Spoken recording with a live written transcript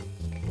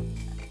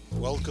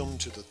Welcome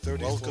to the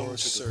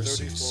 34th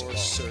Cersei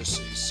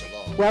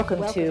Salon.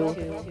 Welcome to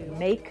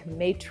Make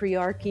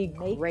Matriarchy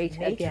Great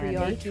Again.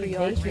 Il est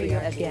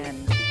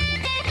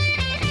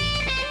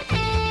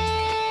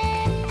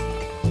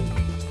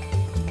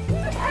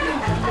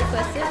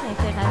possible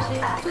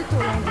d'interagir tout au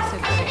long de ce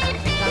cours.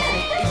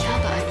 Ich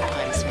habe eine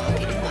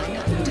Preismarke in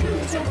meiner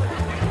Unterhose.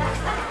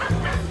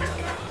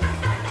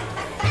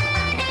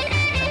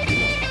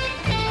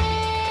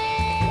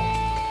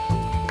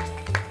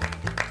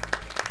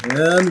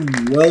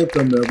 And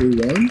welcome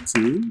everyone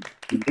to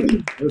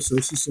the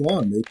Cersei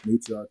Salon. Make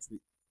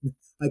matriarchy.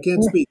 I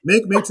can't speak.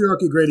 Make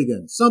matriarchy great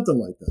again. Something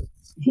like that.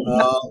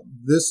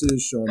 This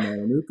is Sean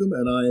Malanukum,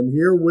 and I am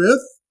here with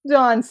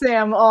John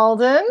Sam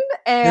Alden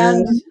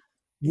and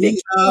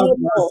we have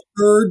our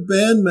third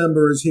band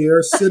member is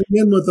here sitting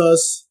in with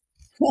us.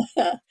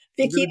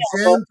 Vicky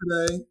Noble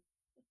today.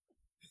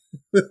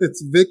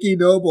 It's Vicky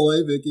Noble.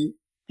 Hey, Vicky.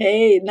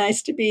 Hey,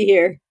 nice to be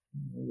here.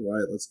 All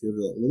right, let's give it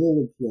a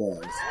little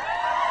applause.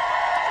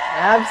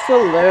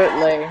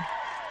 absolutely.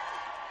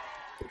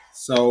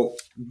 So,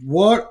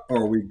 what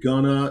are we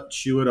gonna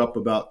chew it up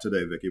about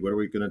today, Vicky? What are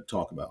we gonna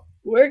talk about?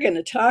 We're going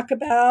to talk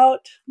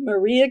about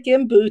Maria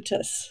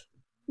Gimbutas,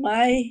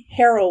 my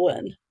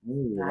heroine.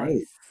 All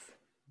right.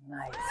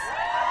 Nice.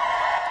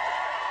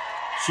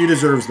 She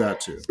deserves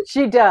that too.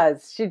 She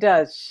does.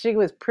 She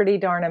was pretty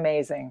darn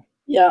amazing.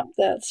 Yeah,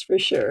 that's for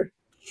sure.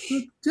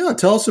 Yeah,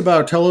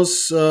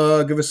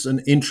 give us an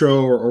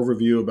intro or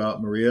overview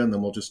about Maria, and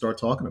then we'll just start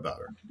talking about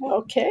her.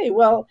 Okay,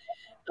 well,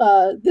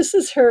 this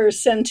is her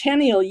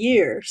centennial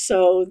year,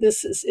 so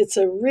it's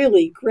a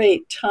really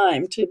great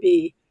time to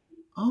be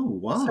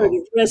sort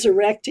of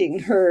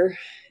resurrecting her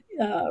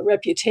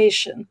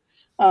reputation.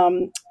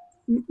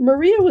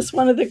 Maria was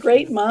one of the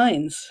great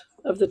minds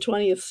of the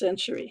 20th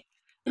century.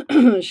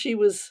 She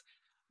was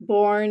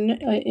born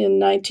in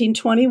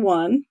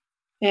 1921,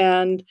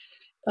 and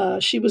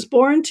she was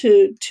born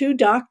to two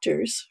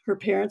doctors. Her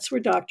parents were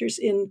doctors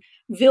in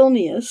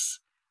Vilnius,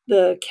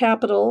 the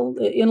capital,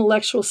 the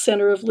intellectual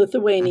center of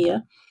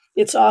Lithuania.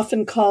 It's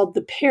often called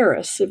the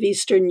Paris of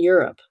Eastern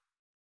Europe.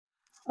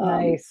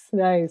 Nice.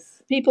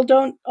 People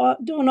don't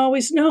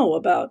always know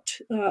about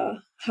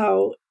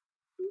how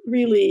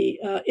really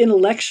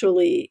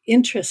intellectually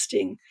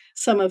interesting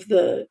some of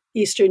the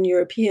Eastern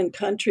European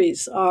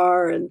countries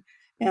are, and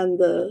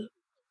the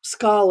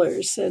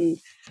scholars and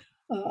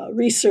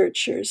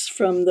researchers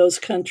from those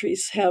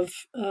countries have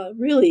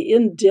really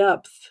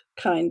in-depth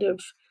kind of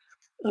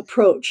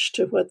approach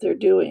to what they're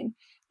doing.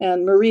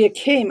 And Maria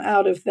came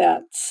out of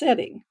that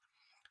setting.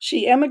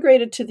 She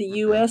emigrated to the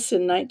U.S.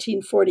 in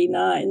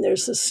 1949.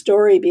 There's a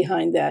story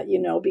behind that,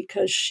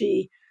 because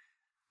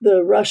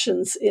the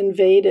Russians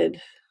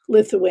invaded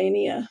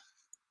Lithuania,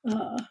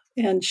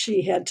 and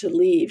she had to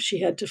leave. She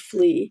had to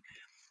flee.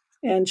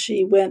 And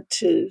she went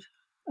to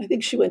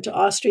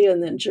Austria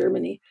and then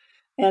Germany.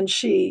 And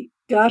she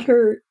got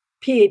her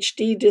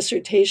PhD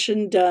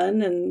dissertation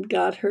done and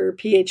got her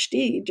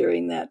PhD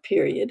during that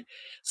period.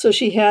 So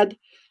she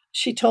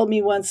told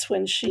me once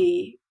when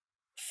she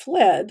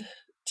fled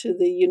to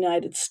the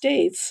United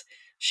States,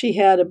 she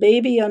had a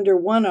baby under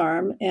one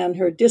arm and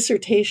her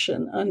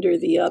dissertation under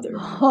the other.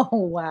 Oh,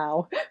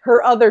 wow.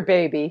 Her other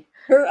baby.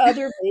 Her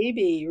other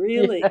baby,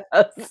 really.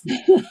 Yes.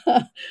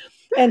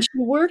 And she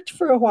worked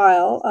for a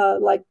while,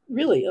 like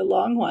really a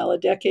long while, a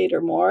decade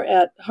or more,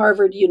 at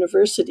Harvard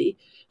University.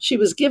 She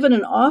was given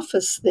an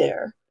office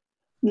there,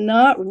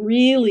 not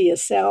really a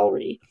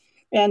salary,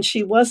 and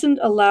she wasn't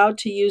allowed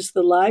to use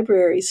the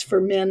libraries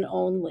for men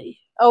only.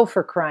 Oh,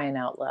 for crying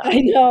out loud.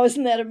 I know,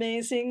 isn't that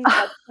amazing?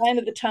 That's kind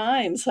of the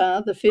times,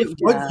 huh? The 50s.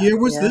 What year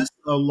was this?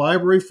 A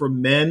library for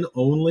men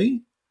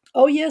only?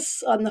 Oh,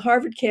 yes, on the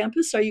Harvard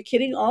campus. Are you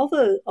kidding? All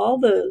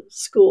the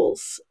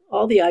schools,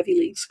 all the Ivy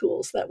League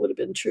schools, that would have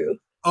been true.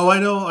 Oh, I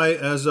know.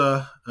 As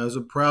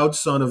a proud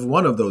son of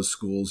one of those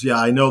schools, yeah,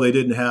 I know they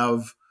didn't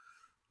have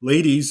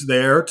ladies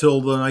there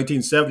till the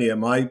 1970s at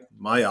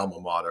my alma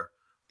mater.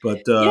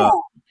 But yeah,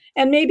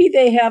 and maybe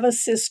they have a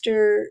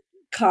sister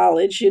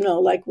college,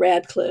 like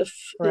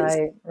Radcliffe,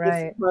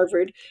 right.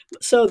 Harvard.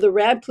 So the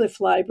Radcliffe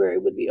Library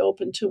would be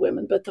open to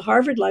women, but the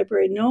Harvard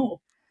Library,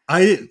 no.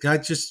 I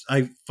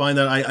find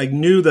that I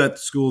knew that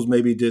schools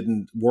maybe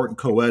weren't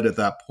co-ed at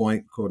that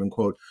point, quote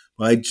unquote,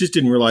 but I just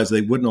didn't realize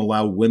they wouldn't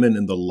allow women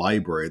in the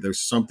library.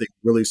 There's something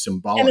really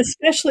symbolic. And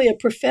especially a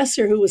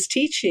professor who was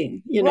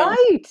teaching,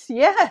 Right,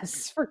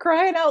 yes, for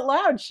crying out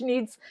loud. She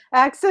needs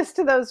access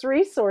to those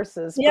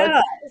resources.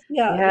 Yeah.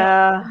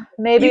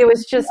 Maybe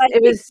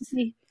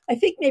I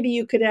think maybe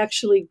you could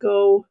actually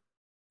go,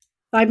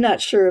 I'm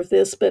not sure of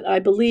this, but I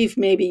believe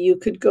maybe you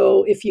could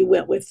go if you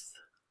went with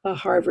a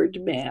Harvard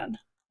man.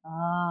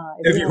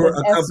 If you were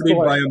accompanied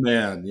by a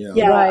man, yeah.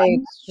 Yeah, right, I'm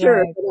not sure,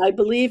 right. but I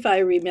believe I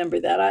remember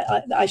that.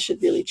 I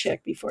should really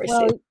check before I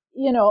say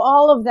it.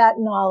 All of that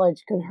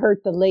knowledge could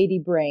hurt the lady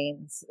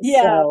brains.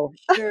 Yeah, so.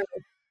 Sure.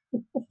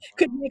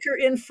 Could make her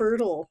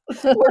infertile.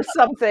 Or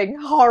something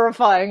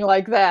horrifying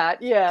like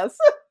that, yes.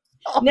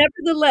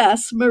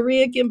 Nevertheless,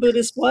 Maria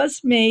Gimbutas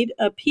was made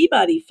a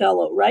Peabody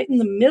Fellow right in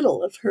the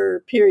middle of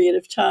her period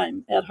of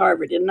time at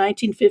Harvard in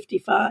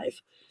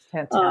 1955,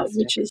 Fantastic.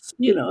 which is,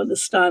 an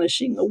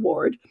astonishing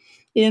award.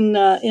 In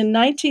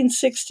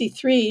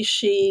 1963,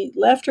 she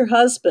left her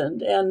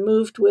husband and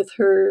moved with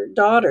her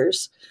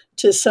daughters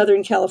to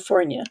Southern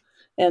California,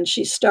 and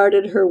she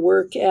started her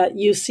work at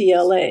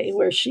UCLA,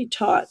 where she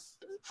taught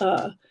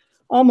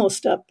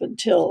almost up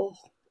until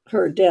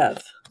her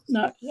death.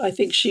 I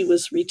think she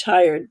was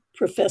retired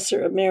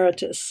professor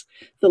emeritus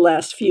the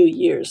last few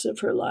years of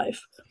her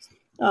life.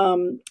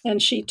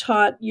 And she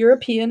taught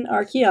European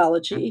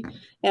archaeology,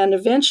 and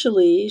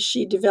eventually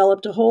she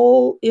developed a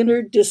whole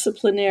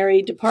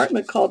interdisciplinary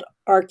department called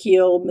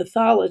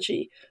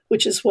archaeomythology,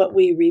 which is what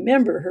we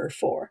remember her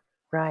for.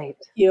 Right.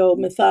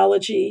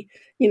 Archaeomythology,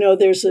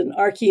 there's an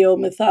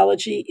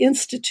archaeomythology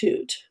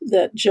institute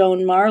that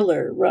Joan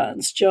Marler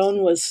runs.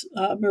 Joan was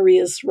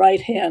Maria's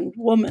right-hand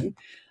woman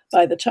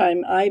by the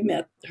time I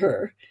met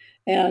her,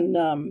 and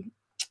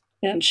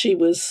she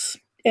was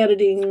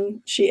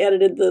editing. She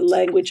edited the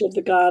Language of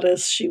the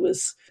Goddess. She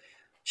was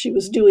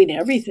doing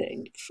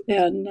everything,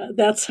 and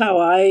that's how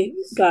I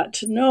got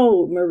to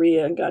know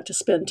Maria and got to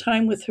spend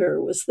time with her.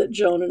 Was that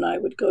Joan and I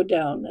would go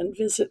down and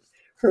visit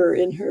her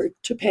in her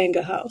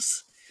Topanga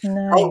house.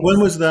 Nice. Oh, when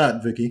was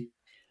that, Vicki?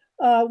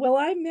 Well,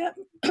 I met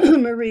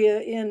Maria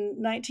in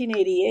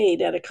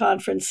 1988 at a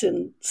conference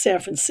in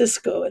San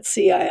Francisco at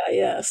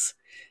CIIS,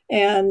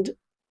 and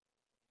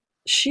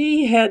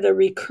she had a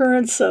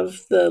recurrence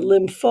of the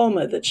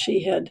lymphoma that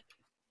she had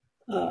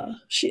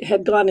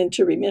gone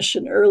into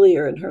remission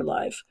earlier in her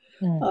life.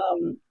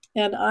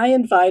 And I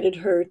invited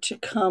her to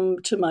come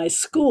to my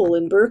school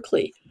in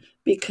Berkeley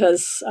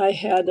because I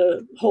had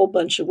a whole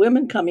bunch of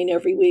women coming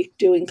every week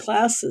doing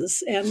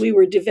classes, and we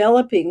were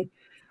developing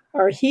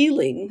our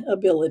healing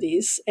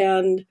abilities.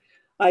 And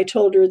I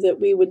told her that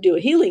we would do a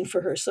healing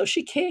for her. So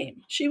she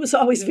came. She was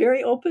always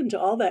very open to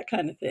all that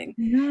kind of thing.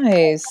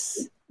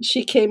 Nice.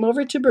 She came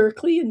over to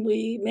Berkeley, and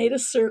we made a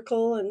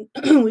circle, and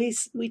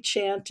we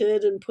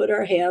chanted and put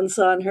our hands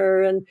on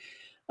her, and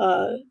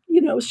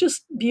it was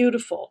just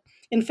beautiful.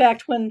 In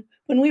fact, when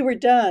we were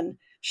done,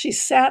 she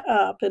sat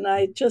up, and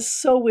I just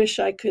so wish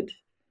I could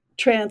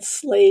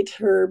translate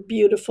her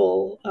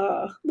beautiful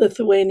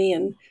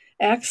Lithuanian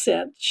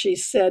accent. She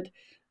said,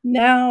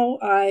 "Now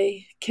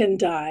I can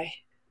die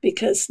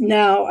because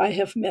now I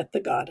have met the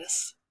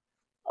goddess."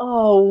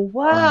 Oh,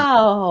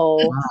 wow.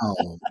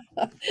 Wow.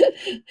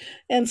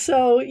 And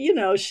so,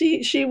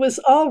 she was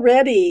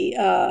already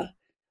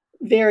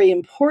very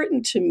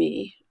important to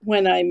me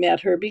when I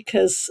met her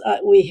because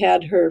we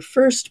had her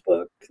first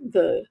book,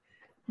 The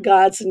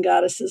Gods and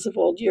Goddesses of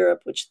Old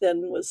Europe, which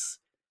then was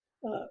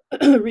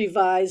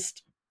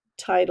revised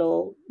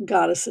title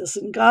Goddesses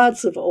and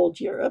Gods of Old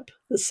Europe.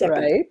 The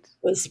second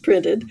was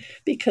printed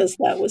because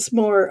that was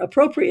more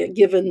appropriate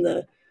given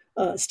the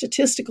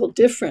statistical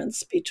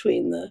difference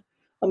between the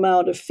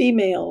amount of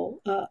female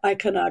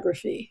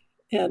iconography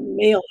and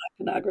male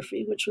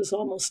iconography, which was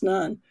almost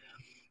none.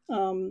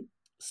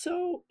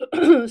 So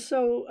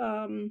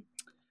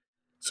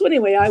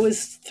anyway, I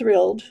was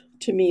thrilled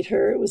to meet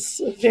her. It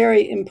was a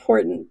very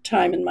important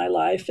time in my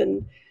life,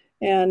 and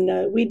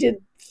we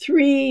did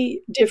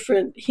 3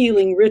 different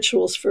healing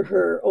rituals for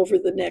her over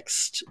the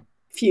next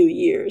few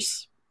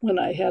years. When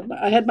I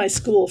had my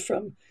school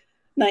from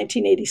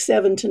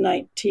 1987 to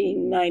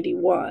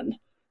 1991.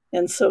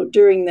 And so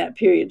during that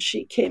period,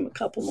 she came a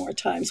couple more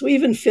times. We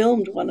even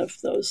filmed one of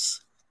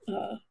those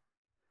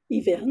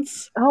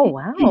events. Oh,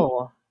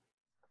 wow.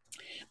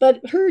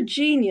 But her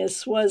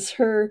genius was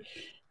her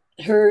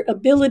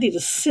ability to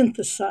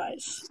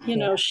synthesize.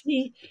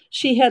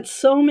 She had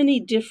so many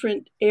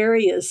different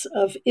areas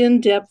of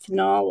in-depth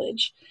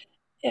knowledge,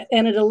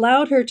 and it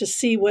allowed her to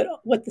see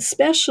what the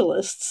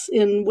specialists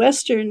in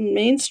Western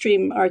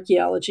mainstream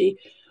archaeology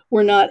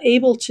were not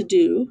able to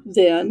do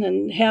then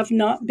and have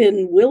not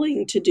been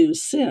willing to do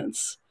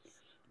since.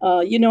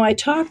 I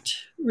talked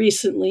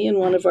recently in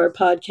one of our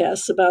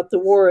podcasts about the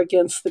war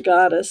against the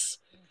goddess,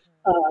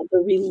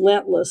 the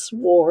relentless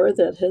war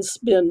that has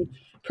been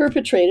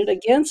perpetrated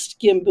against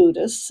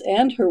Gimbutas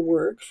and her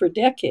work for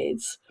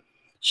decades.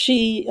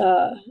 She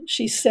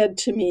said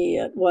to me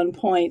at one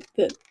point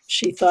that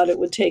she thought it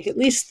would take at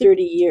least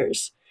 30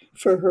 years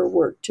for her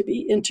work to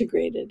be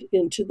integrated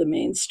into the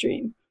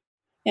mainstream.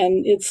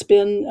 And it's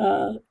been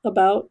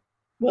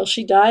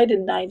she died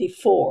in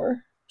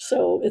 94,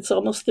 so it's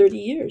almost 30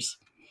 years.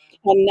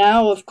 And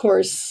now, of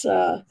course,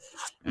 the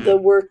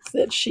work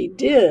that she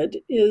did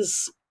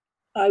is,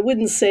 I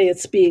wouldn't say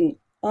it's being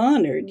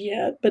honored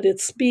yet, but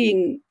it's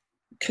being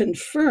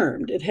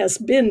confirmed. It has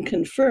been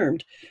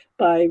confirmed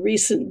by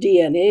recent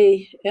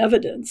DNA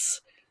evidence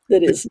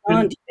that is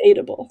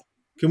non-debatable.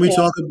 Can we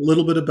talk a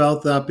little bit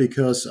about that?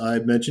 Because I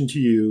mentioned to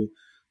you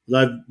that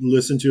I've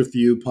listened to a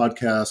few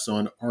podcasts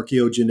on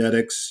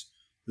archaeogenetics,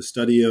 the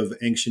study of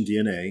ancient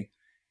DNA,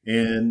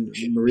 and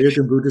Maria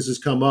Gimbutas has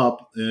come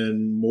up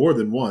and more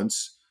than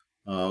once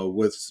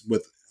with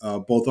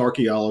both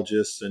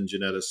archaeologists and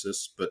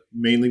geneticists, but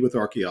mainly with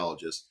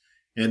archaeologists.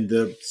 And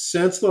the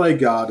sense that I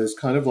got is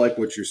kind of like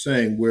what you're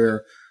saying,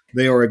 where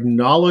they are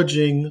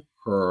acknowledging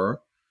her,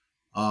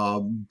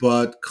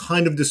 but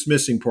kind of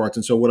dismissing parts.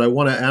 And so, what I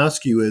want to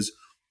ask you is,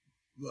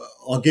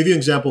 I'll give you an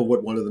example of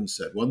what one of them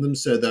said. One of them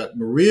said that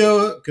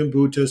Maria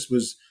Gimbutas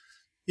was,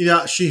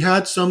 yeah, she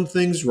had some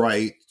things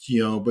right,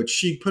 but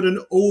she put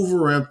an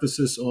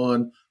overemphasis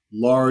on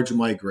large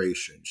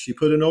migration. She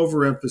put an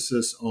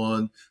overemphasis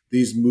on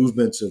these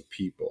movements of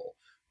people.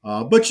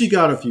 But she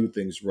got a few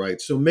things right.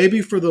 So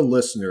maybe for the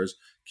listeners,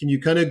 can you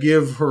kind of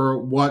give her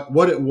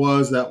what it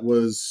was that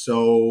was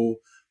so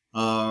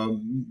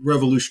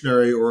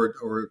revolutionary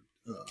or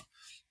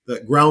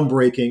that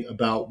groundbreaking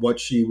about what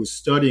she was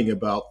studying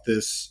about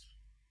this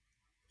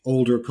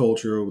older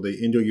culture, the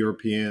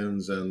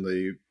Indo-Europeans and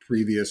the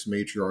previous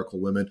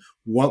matriarchal women?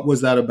 What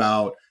was that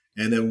about?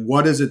 And then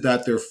what is it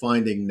that they're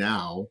finding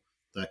now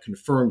that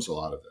confirms a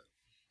lot of it?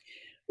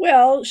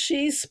 Well,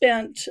 she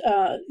spent,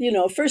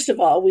 first of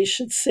all, we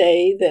should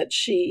say that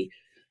she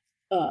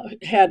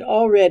had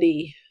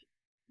already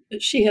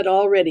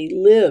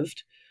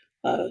lived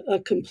a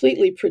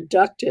completely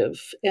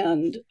productive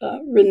and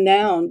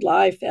renowned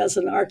life as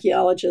an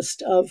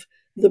archaeologist of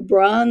the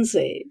Bronze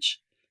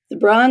Age. The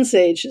Bronze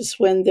Age is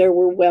when there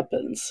were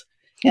weapons,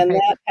 and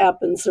that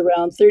happens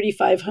around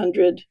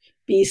 3500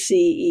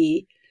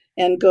 BCE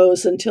and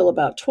goes until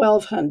about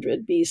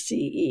 1200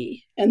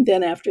 BCE. And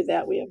then after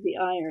that, we have the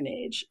Iron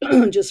Age,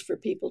 just for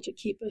people to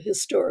keep a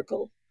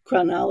historical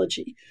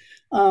chronology.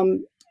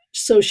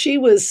 So she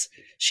was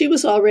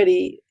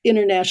already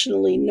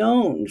internationally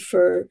known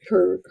for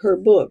her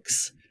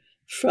books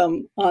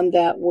on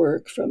that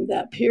work from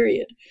that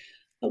period.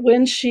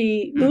 When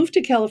she moved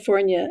to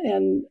California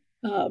and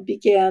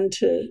began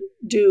to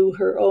do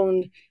her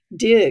own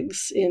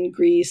digs in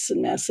Greece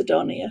and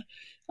Macedonia,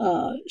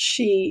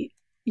 she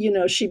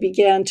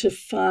began to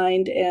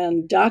find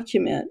and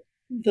document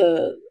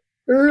the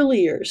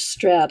earlier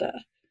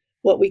strata,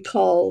 what we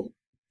call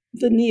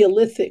the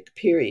Neolithic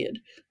period,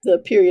 the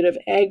period of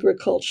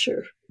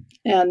agriculture,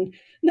 and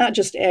not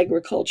just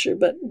agriculture,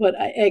 but what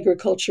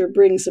agriculture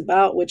brings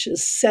about, which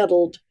is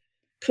settled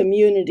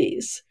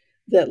communities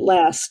that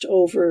last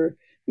over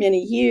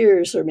many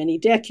years or many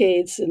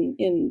decades, and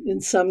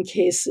in some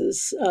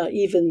cases,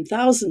 even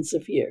thousands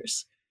of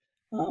years.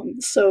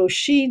 So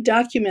she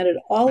documented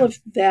all of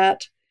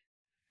that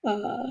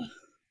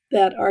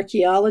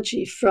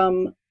archaeology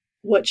from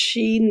what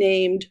she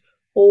named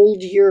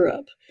Old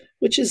Europe,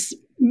 which is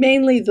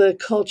mainly the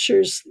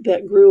cultures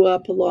that grew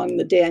up along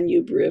the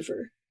Danube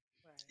River.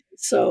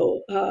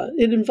 So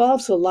it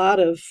involves a lot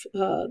of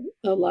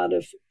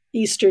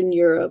Eastern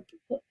Europe,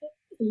 a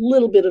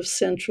little bit of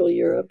Central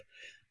Europe,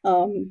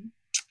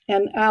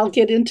 and I'll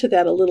get into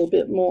that a little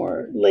bit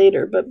more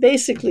later. But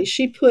basically,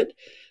 she put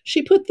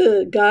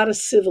the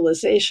goddess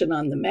civilization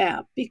on the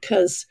map,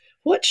 because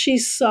what she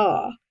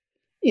saw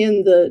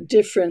in the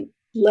different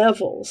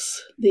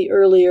levels, the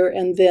earlier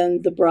and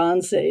then the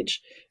Bronze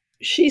Age,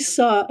 she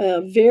saw a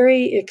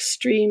very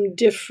extreme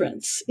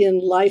difference in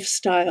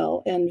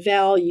lifestyle and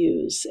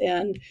values,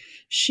 and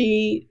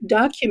she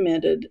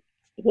documented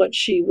what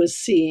she was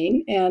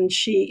seeing, and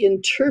she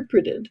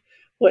interpreted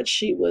what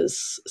she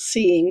was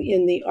seeing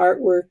in the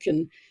artwork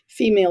and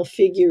female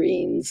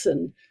figurines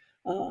and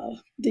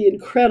the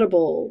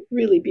incredible,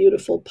 really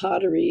beautiful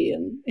pottery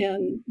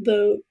and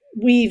the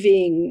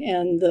weaving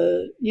and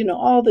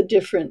all the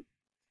different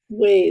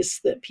ways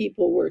that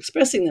people were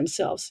expressing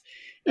themselves.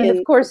 And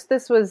of course,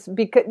 this was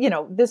because,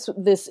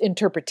 this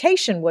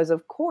interpretation was,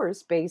 of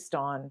course, based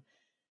on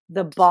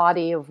the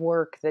body of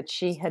work that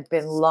she had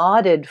been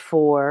lauded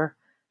for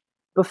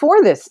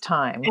before this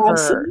time.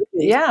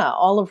 Absolutely.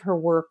 All of her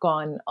work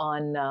on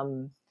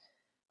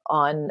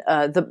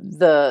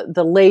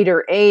the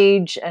later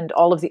age and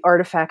all of the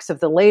artifacts of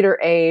the later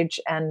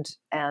age, and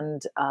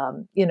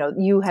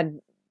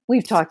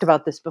we've talked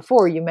about this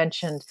before. You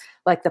mentioned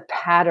like the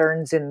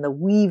patterns in the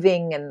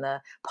weaving and the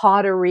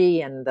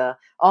pottery and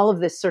all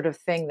of this sort of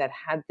thing that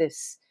had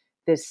this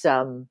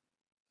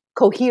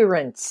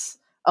coherence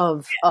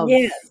of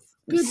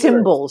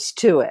symbols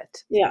to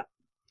it. Yeah.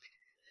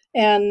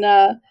 And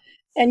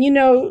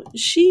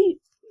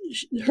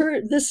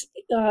this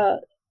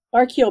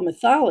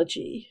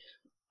archaeomythology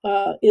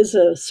is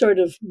a sort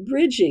of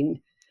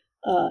bridging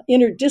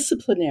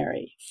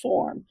interdisciplinary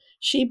form.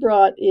 She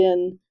brought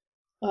in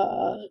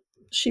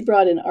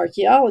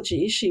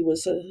archaeology. She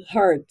was a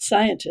hard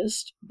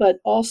scientist, but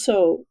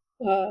also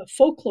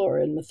folklore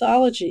and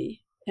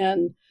mythology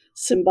and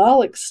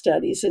symbolic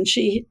studies. And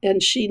she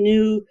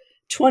knew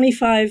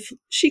 25.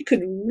 She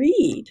could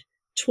read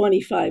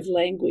 25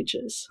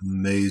 languages.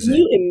 Amazing.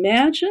 Can you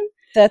imagine?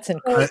 That's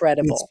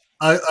incredible.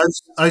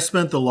 I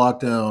spent the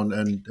lockdown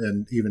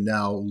and even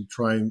now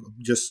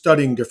just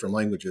studying different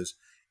languages,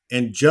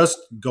 and just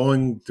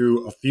going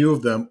through a few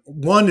of them.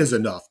 One is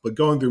enough, but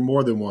going through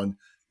more than one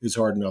is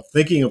hard enough.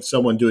 Thinking of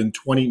someone doing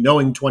 20,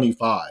 knowing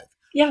 25.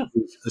 Yeah,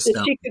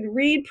 that she could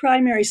read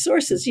primary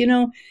sources.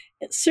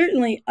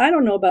 Certainly, I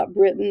don't know about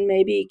Britain.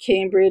 Maybe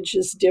Cambridge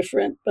is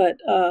different, but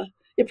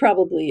It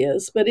probably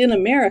is, but in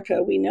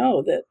America, we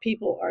know that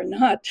people are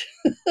not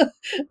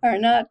are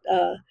not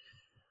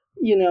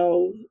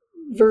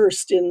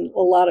versed in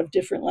a lot of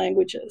different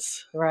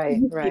languages. Right.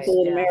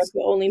 People in Yeah. America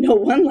only know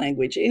one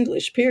language,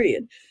 English,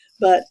 period.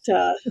 But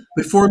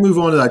Before we move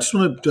on to that, I just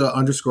want to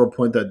underscore a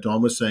point that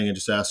Dawn was saying and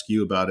just ask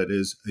you about it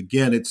is,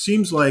 again, it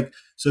seems like,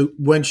 so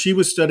when she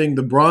was studying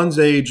the Bronze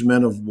Age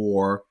men of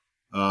war,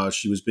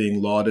 she was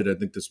being lauded. I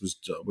think this was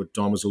what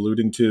Dawn was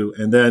alluding to.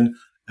 And then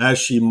as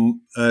she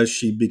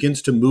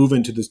begins to move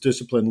into this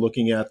discipline,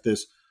 looking at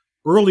this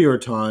earlier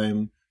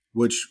time,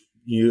 which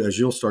as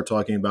you'll start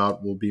talking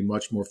about, will be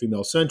much more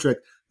female centric.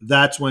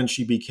 That's when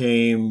she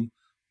became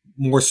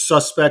more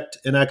suspect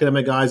in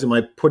academic eyes. Am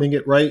I putting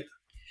it right?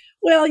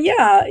 Well,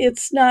 yeah,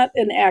 it's not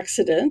an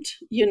accident.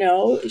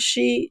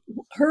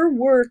 Her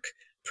work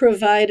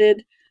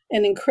provided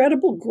an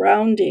incredible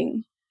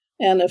grounding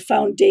and a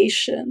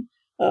foundation,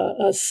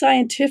 a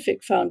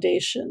scientific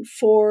foundation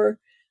for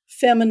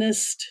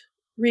feminist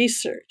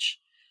research.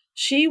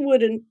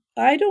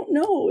 I don't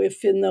know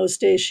if in those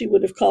days she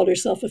would have called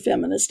herself a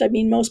feminist. I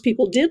mean, most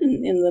people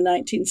didn't in the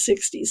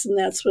 1960s, and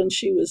that's when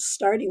she was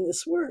starting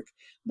this work.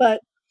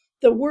 But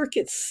the work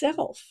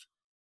itself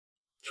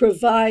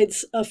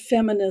provides a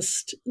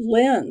feminist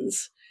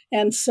lens.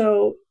 And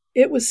so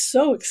it was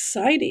so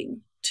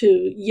exciting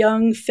to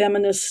young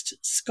feminist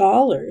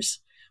scholars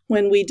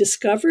when we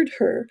discovered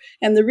her.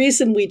 And the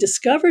reason we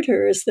discovered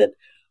her is that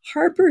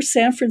Harper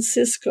San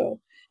Francisco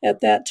at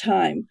that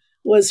time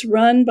was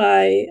run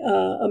by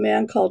a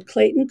man called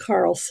Clayton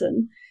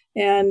Carlson,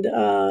 and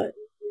the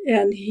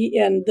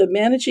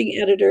managing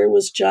editor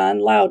was John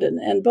Loudon.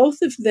 And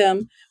both of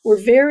them were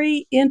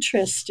very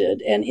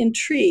interested and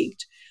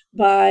intrigued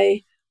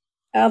by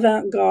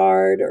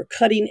avant-garde or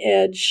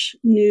cutting-edge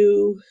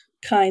new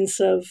kinds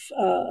of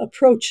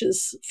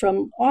approaches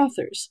from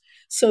authors.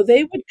 So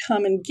they would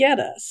come and get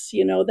us.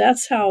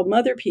 That's how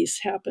Mother Peace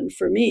happened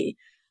for me.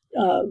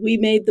 We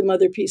made the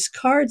Mother Peace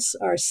cards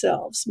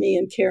ourselves, me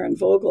and Karen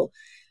Vogel.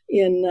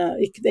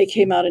 They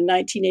came out in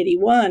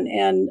 1981,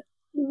 and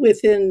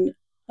within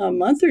a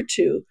month or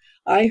two,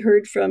 I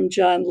heard from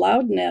John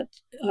Loudon at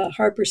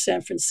Harper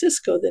San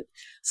Francisco that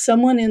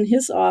someone in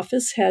his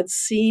office had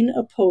seen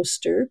a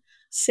poster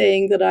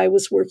saying that I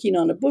was working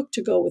on a book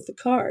to go with the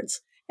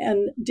cards,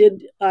 and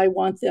did I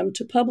want them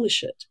to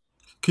publish it.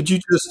 Could you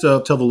just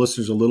tell the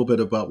listeners a little bit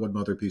about what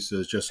Mother Peace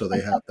is, just so they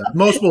have that?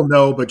 Most will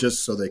know, but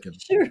just so they can.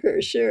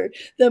 Sure.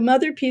 The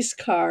Mother Peace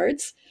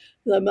cards,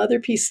 the Mother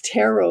Peace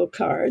tarot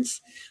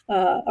cards,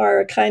 are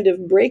a kind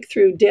of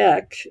breakthrough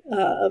deck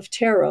of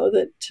tarot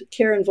that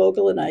Karen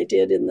Vogel and I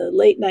did in the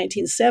late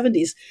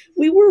 1970s.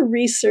 We were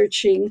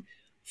researching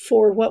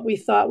for what we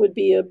thought would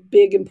be a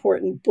big,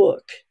 important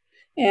book.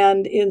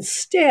 And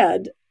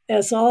instead,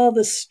 as all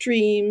the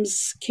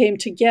streams came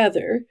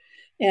together,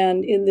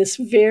 and in this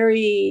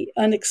very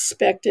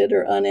unexpected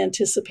or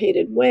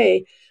unanticipated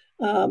way,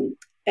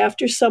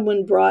 after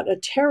someone brought a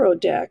tarot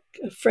deck,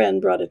 a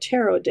friend brought a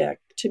tarot deck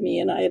to me,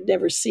 and I had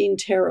never seen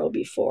tarot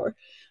before.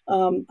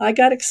 I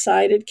got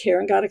excited.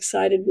 Karen got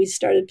excited. We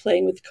started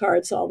playing with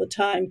cards all the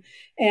time.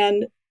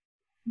 And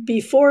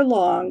before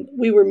long,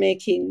 we were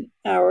making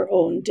our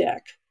own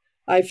deck.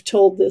 I've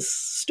told this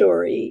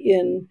story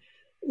in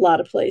a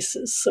lot of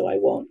places, so I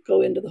won't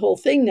go into the whole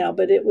thing now,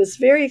 but it was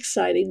very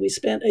exciting. We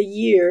spent a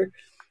year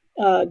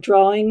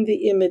drawing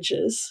the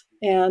images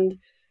and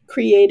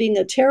creating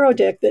a tarot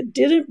deck that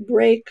didn't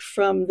break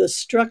from the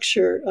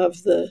structure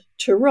of the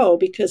tarot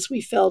because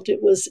we felt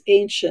it was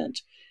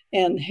ancient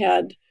and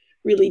had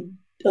really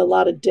a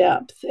lot of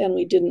depth, and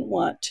we didn't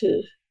want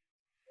to,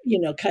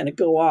 kind of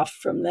go off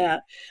from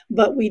that.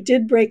 But we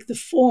did break the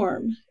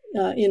form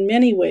in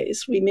many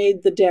ways. We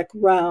made the deck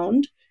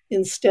round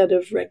instead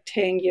of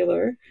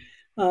rectangular.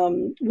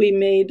 We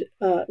made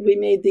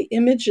the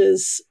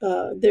images.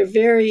 They're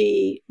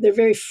very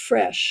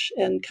fresh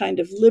and kind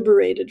of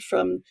liberated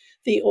from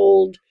the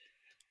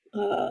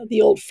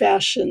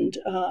old-fashioned,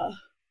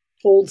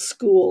 old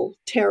school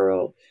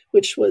tarot,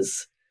 which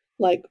was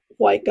like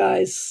white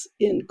guys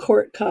in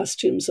court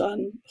costumes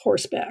on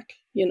horseback,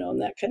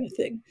 and that kind of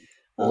thing.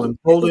 I'm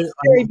holding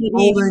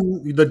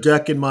the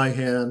deck in my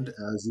hand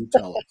as you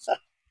tell us.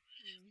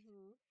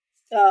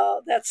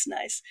 Oh, that's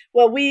nice.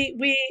 Well,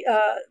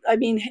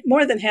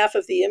 more than half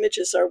of the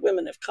images are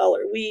women of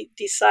color. We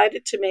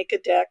decided to make a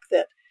deck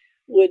that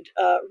would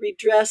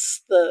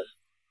redress the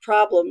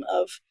problem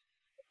of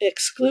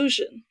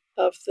exclusion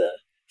of the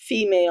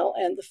female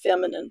and the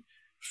feminine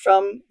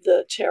from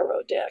the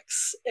tarot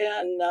decks.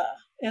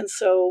 And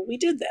so we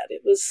did that.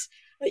 It was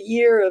a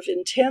year of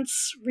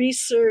intense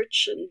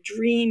research and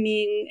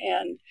dreaming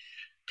and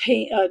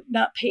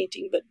not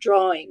painting, but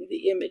drawing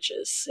the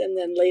images. And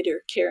then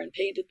later Karen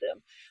painted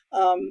them.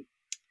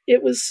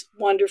 It was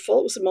wonderful.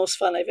 It was the most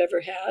fun I've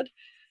ever had.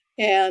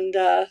 And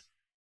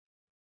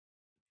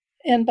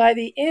by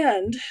the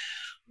end,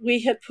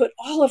 we had put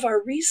all of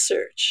our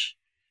research.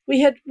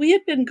 We had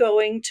been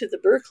going to the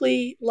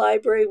Berkeley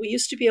Library. We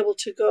used to be able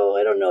to go,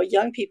 I don't know,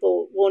 young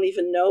people won't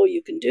even know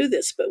you can do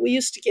this, but we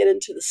used to get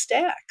into the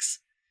stacks.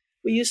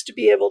 We used to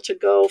be able to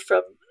go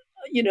from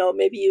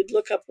maybe you'd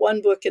look up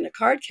one book in a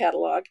card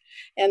catalog,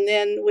 and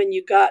then when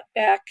you got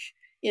back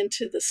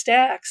into the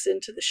stacks,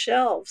 into the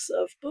shelves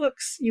of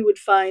books, you would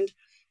find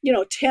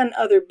 10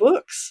 other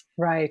books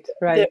Right.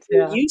 that were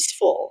Yeah.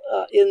 useful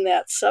in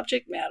that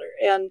subject matter.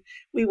 And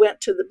we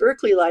went to the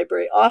Berkeley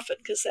Library often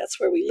because that's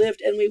where we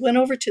lived, and we went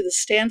over to the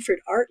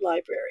Stanford Art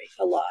Library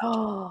a lot.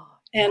 Oh,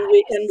 And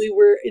nice. we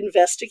were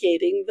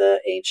investigating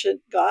the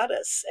ancient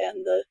goddess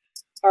and the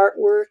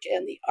artwork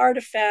and the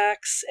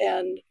artifacts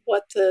and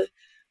what the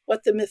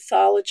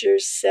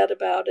mythologers said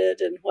about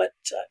it, and what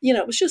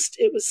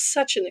it was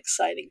such an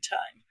exciting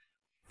time.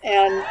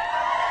 And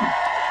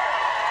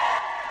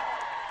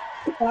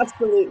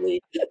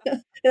absolutely,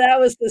 that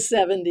was the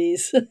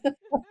 70s.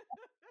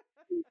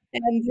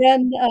 And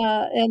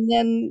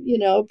then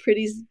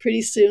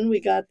pretty soon we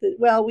got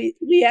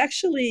we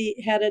actually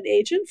had an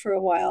agent for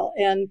a while,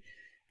 and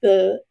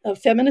a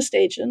feminist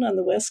agent on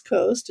the West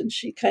Coast, and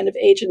she kind of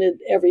agented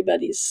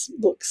everybody's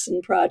books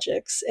and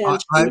projects. And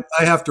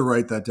I have to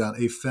write that down.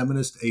 A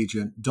feminist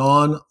agent.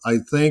 Dawn, I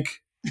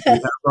think we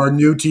have our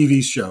new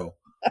TV show.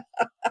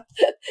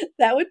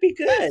 that would be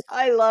good.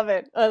 I love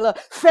it. I love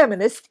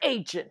feminist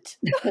agent.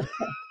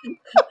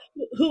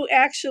 Who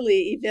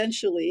actually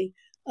eventually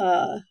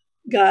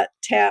got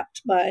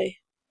tapped by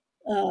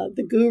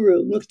the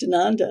guru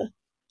Muktananda,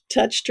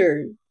 touched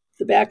her,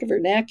 the back of her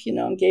neck,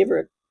 and gave her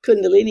a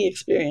Kundalini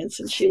experience,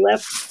 and she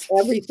left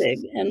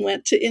everything and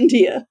went to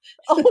India.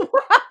 Oh,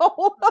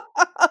 wow.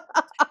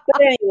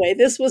 But anyway,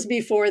 this was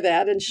before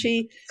that, and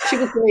she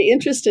was very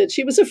interested.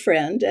 She was a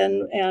friend,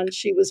 and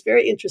she was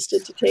very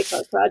interested to take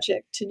our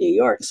project to New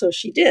York, so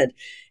she did.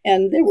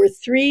 And there were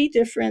 3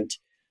 different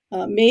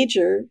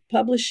major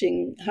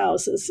publishing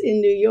houses in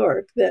New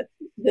York that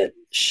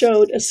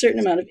showed a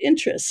certain amount of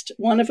interest.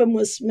 One of them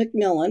was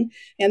Macmillan,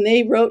 and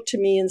they wrote to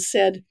me and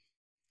said,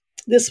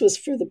 this was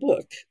for the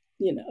book.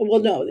 Well,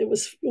 no, it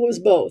was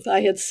both.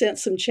 I had sent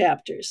some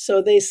chapters.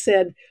 So they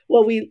said,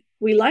 well, we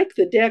like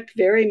the deck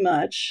very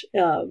much,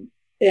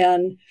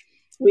 and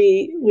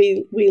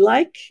we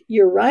like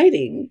your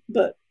writing,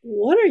 but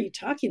what are you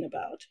talking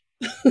about?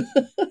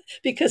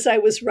 Because I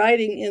was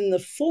writing in the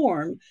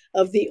form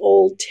of the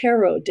old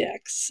tarot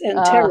decks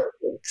and tarot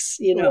books,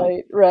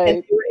 Right.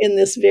 and they were in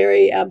this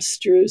very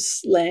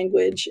abstruse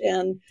language.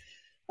 And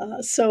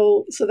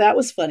so that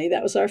was funny.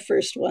 That was our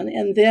first one.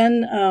 And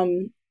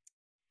then,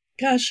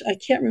 gosh, I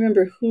can't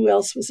remember who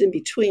else was in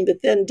between,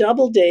 but then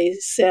Doubleday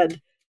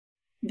said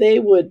they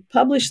would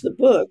publish the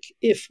book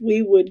if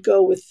we would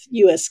go with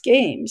US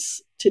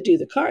Games to do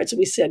the cards.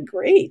 We said,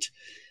 great.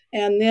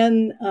 And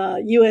then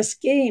US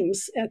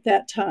Games at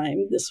that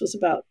time, this was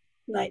about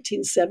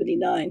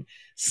 1979,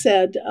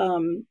 said,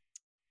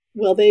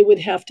 well, they would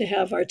have to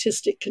have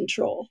artistic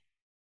control.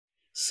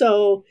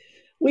 So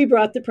we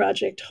brought the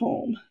project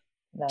home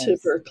to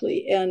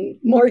Berkeley and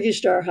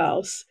mortgaged our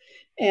house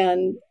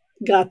and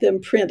got them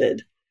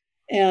printed.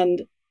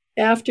 And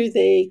after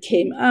they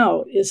came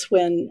out is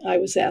when I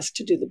was asked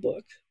to do the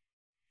book.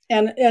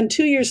 And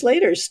 2 years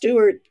later,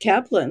 Stuart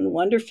Kaplan,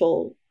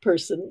 wonderful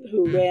person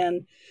who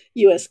ran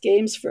US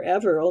Games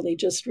forever, only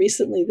just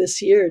recently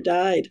this year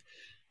died.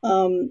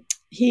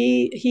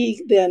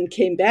 He then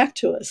came back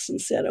to us and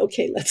said,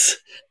 okay,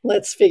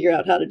 let's figure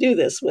out how to do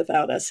this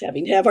without us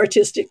having to have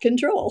artistic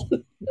control.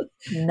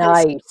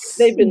 Nice.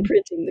 So they've been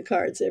printing the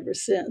cards ever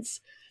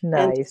since.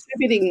 Nice. And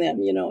distributing them,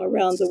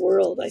 around the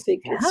world. I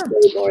think it's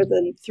way more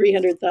than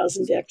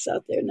 300,000 decks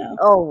out there now.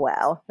 Oh,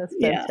 wow. That's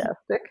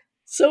fantastic.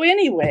 So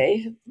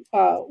anyway,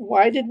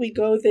 why did we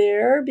go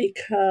there?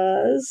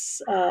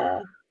 Because,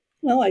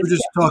 we're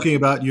just talking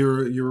about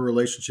your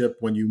relationship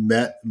when you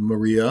met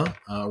Maria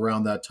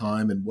around that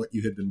time and what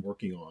you had been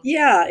working on.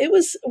 Yeah, it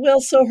was,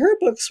 so her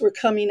books were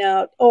coming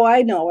out. Oh,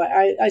 I know.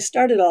 I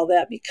started all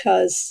that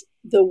because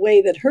the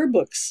way that her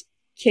books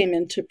came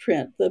into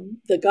print,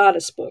 the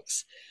Goddess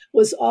books,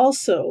 was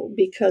also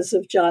because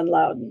of John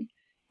Loudon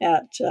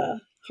at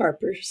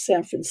Harper,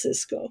 San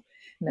Francisco.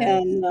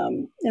 Nice.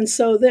 And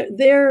so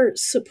their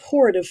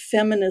support of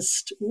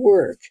feminist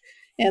work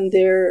and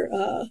their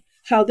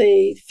how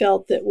they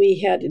felt that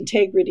we had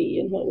integrity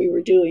in what we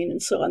were doing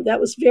and so on, that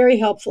was very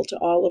helpful to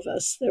all of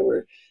us. There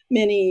were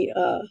many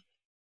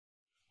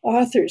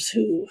authors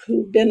who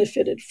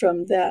benefited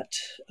from that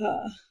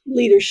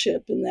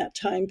leadership in that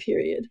time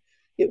period.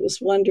 It was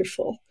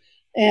wonderful.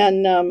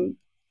 And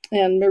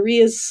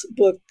Maria's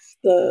book,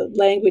 The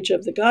Language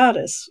of the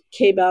Goddess,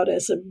 came out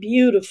as a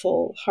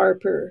beautiful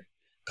Harper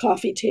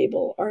coffee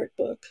table art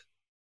book.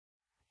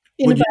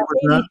 In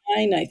about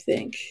 89, I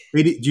think.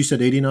 You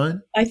said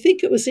 89? I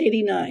think it was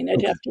 89.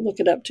 I'd have to look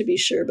it up to be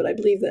sure, but I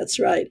believe that's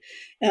right.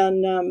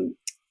 And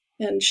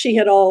she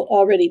had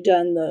already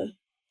done the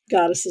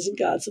Goddesses and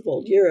Gods of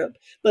Old Europe.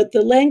 But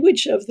The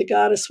Language of the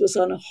Goddess was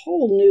on a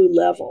whole new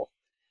level.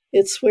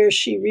 It's where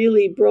she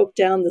really broke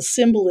down the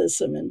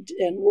symbolism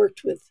and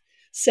worked with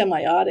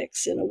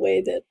semiotics in a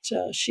way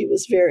that she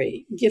was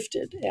very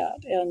gifted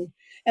at.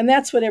 And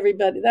that's what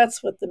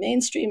the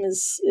mainstream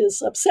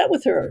is upset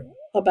with her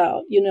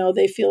about.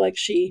 They feel like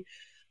she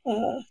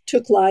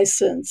took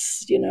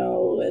license,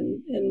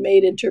 and and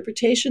made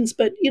interpretations.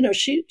 But,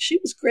 she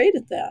was great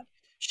at that.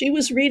 She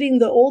was reading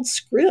the old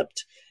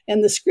script,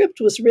 and the script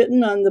was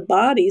written on the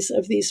bodies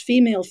of these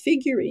female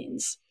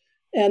figurines.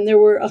 And there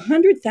were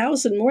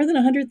more than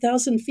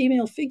 100,000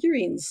 female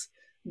figurines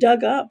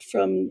dug up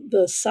from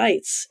the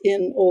sites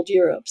in old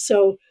Europe.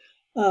 So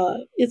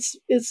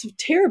it's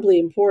terribly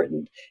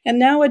important. And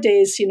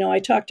nowadays, I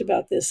talked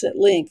about this at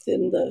length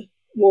in the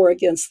War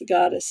Against the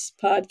Goddess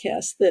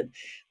podcast, that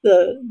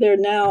they're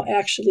now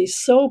actually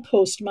so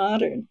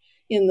postmodern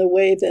in the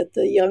way that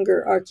the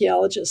younger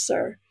archaeologists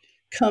are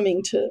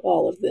coming to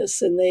all of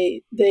this. And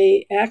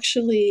they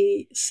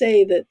actually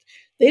say that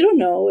they don't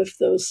know if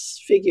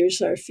those figures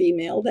are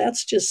female.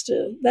 That's just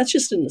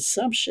an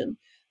assumption,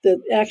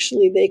 that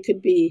actually they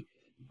could be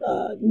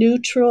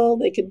neutral.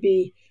 They could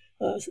be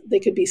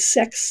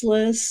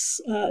sexless.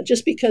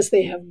 Just because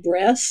they have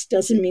breasts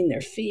doesn't mean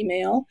they're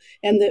female,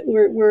 and that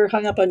we're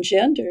hung up on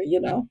gender.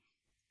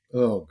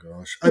 Oh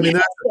gosh, I mean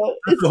that's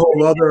a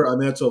whole other. I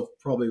mean that's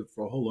probably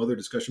for a whole other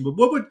discussion. But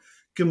what would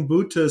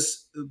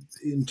Gimbutas,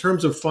 in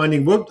terms of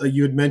finding what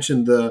you had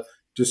mentioned, the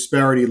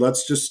disparity?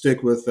 Let's just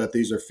stick with that.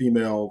 These are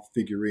female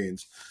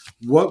figurines.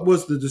 What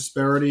was the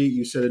disparity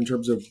you said in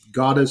terms of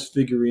goddess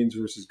figurines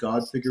versus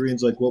god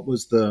figurines? Like what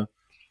was the?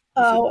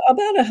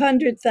 About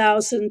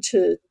 100,000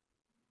 to,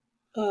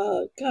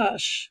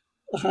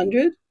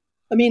 100.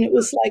 I mean, it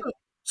was like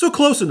so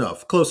close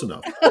enough.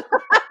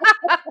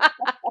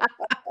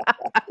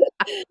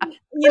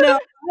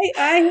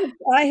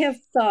 I have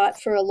thought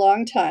for a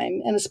long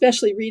time, and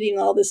especially reading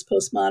all this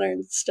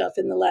postmodern stuff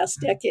in the last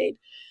decade,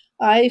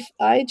 I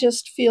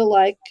just feel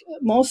like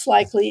most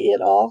likely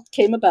it all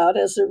came about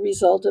as a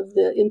result of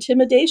the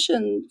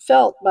intimidation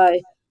felt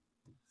by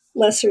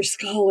lesser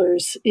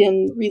scholars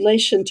in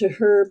relation to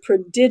her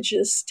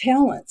prodigious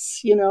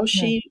talents.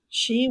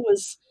 She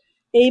was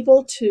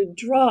able to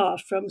draw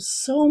from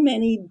so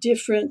many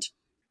different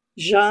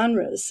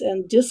genres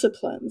and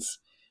disciplines,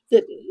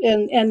 that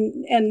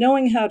and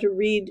knowing how to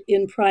read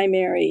in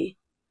primary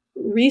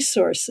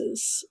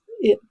sources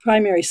in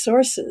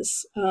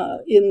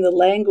the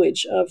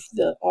language of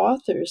the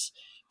authors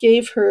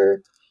gave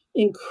her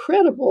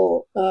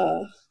incredible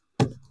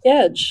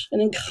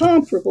an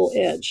incomparable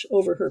edge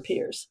over her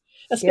peers,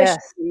 especially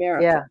in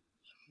America.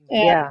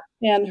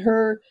 And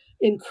her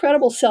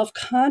incredible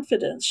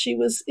self-confidence. She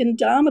was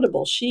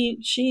indomitable. She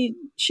said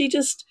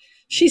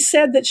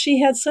that she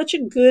had such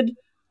a good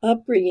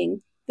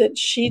upbringing that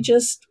she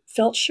just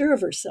felt sure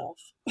of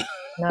herself.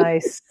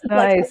 Nice.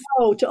 Like,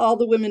 hello to all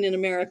the women in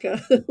America.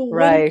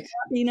 Right. Wouldn't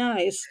that be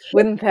nice?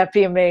 Wouldn't that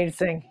be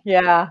amazing?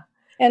 Yeah.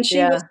 And she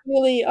was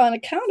really, on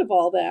account of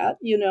all that,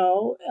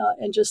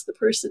 and just the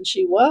person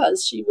she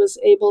was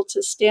able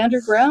to stand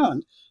her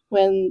ground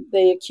when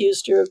they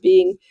accused her of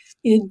being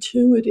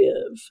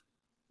intuitive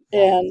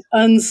and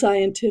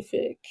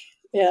unscientific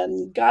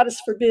and,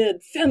 goddess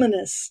forbid,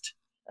 feminist.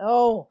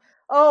 Oh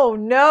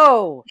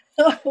no.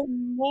 Oh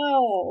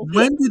no.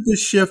 When did the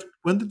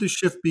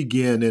shift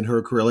begin in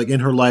her career, like in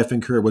her life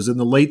and career? Was it in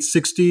the late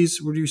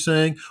 60s, what are you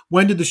saying?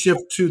 When did the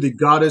shift to the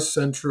goddess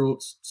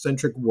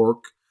centric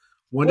work?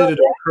 When did it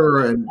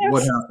occur, and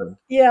what happened?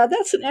 Yeah,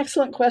 that's an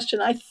excellent question.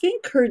 I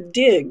think her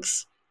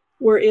digs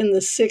were in the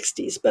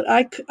 60s, but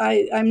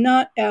I'm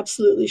not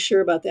absolutely sure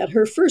about that.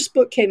 Her first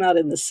book came out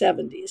in the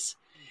 70s.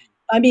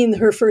 I mean,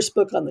 her first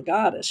book on the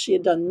goddess. She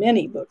had done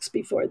many books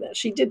before that.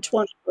 She did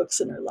 20 books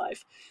in her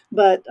life.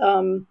 But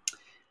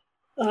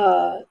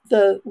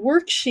the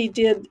work she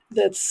did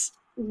that's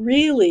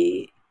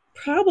really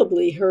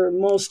probably her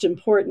most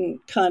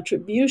important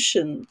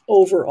contribution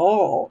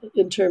overall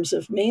in terms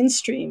of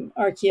mainstream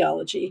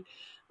archaeology,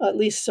 at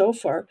least so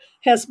far,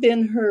 has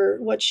been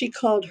what she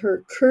called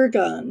her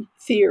Kurgan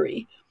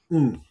theory.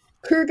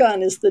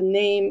 Kurgan is the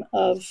name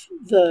of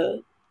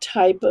the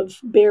type of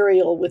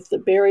burial with the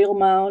burial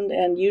mound,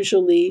 and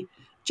usually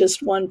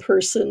just one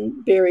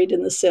person buried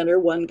in the center,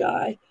 one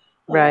guy.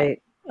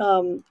 Right.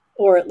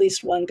 Or at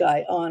least one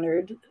guy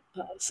honored.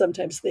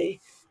 Sometimes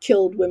they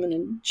killed women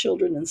and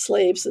children and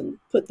slaves and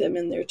put them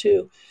in there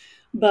too.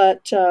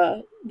 But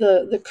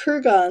the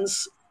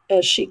Kurgans,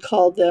 as she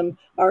called them,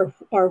 are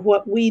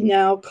what we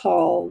now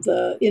call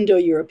the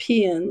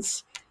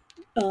Indo-Europeans,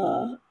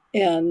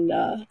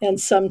 and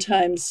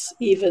sometimes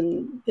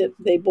even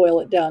they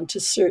boil it down to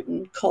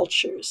certain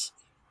cultures.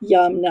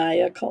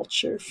 Yamnaya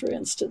culture, for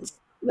instance,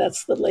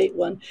 that's the late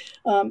one.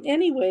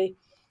 Anyway,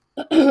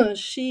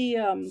 she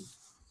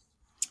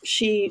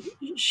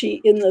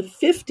in the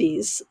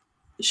 50s,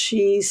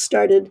 she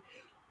started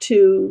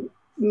to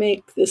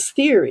make this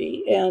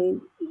theory,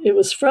 and it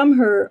was from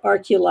her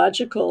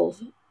archaeological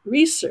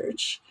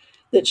research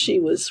that she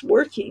was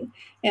working,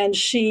 and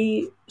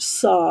she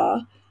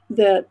saw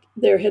that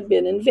there had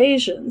been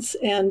invasions,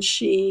 and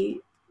she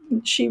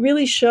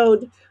really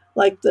showed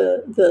like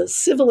the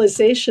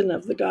civilization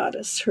of the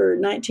goddess. Her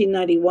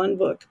 1991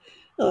 book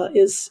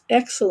is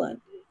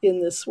excellent in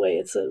this way.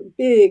 It's a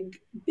big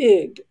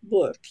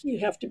book. You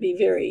have to be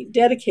very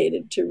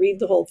dedicated to read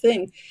the whole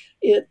thing.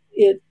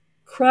 It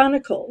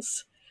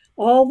chronicles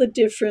all the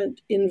different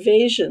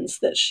invasions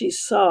that she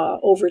saw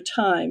over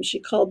time. She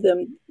called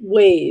them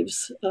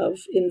waves of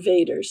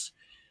invaders,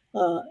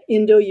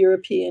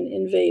 Indo-European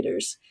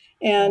invaders.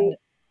 And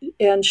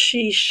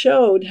she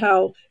showed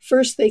how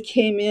first they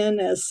came in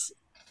as,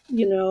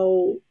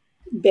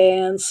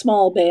 bands,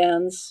 small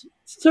bands,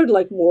 sort of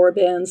like war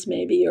bands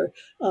maybe, or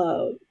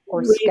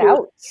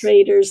scouts,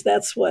 traders.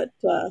 That's what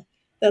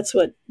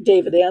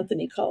David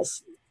Anthony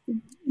calls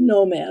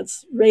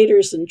nomads,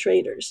 raiders and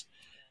traders.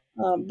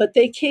 But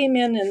they came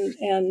in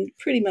and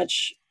pretty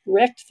much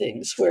wrecked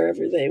things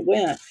wherever they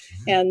went,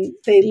 and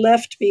they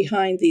left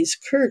behind these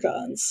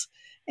kurgans.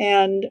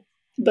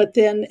 But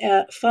then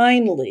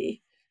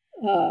finally,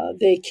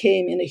 they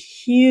came in a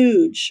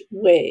huge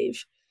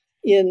wave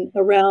in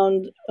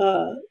around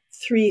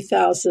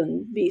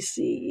 3000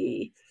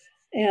 BCE,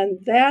 and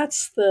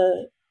that's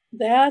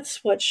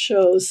what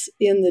shows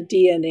in the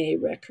DNA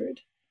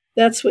record.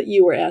 That's what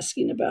you were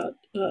asking about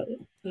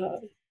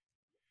the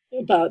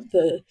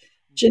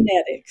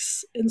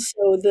genetics. And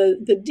so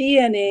the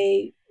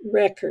DNA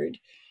record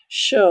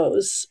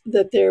shows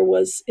that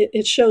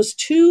it shows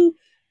two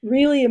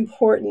really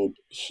important,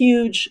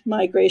 huge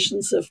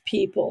migrations of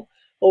people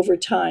over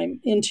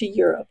time into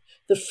Europe.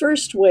 The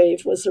first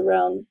wave was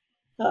around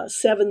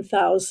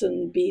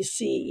 7000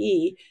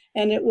 BCE,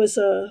 and it was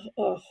a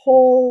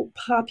whole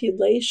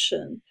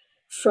population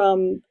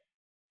from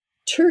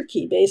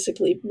Turkey,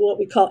 basically what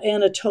we call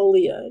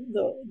Anatolia,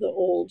 the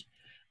old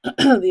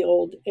the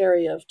old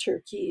area of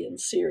Turkey and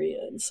Syria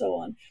and so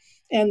on.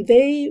 And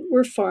they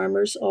were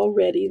farmers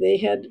already. They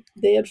had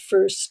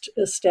first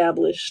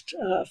established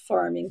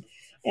farming,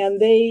 and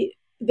they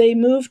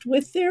moved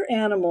with their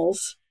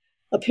animals,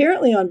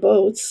 apparently on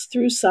boats,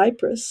 through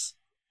Cyprus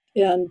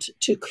and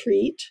to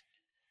Crete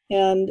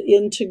and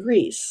into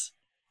Greece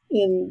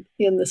in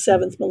the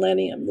seventh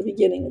millennium, the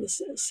beginning of the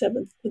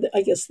seventh,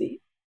 I guess the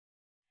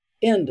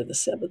end of the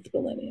seventh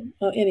millennium.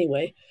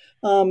 Anyway,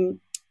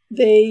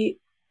 they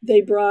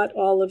brought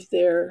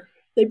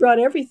they brought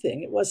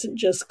everything. It wasn't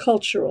just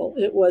cultural,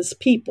 it was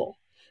people.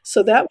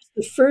 So that was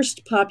the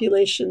first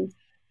population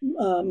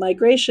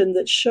migration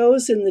that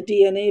shows in the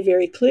DNA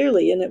very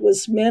clearly. And it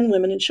was men,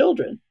 women, and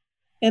children,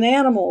 and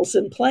animals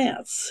and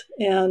plants.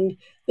 And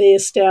they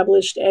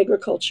established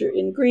agriculture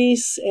in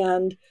Greece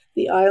and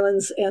the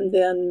islands. And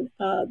then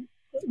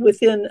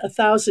within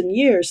 1,000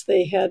 years,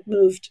 they had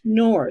moved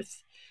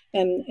north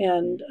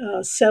and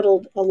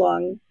settled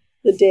along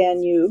the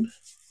Danube.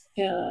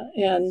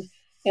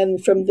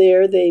 And from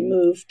there, they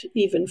moved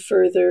even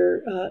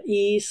further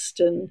east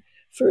and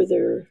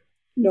further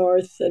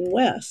north and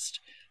west.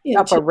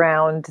 Up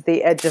around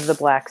the edge of the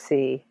Black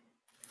Sea.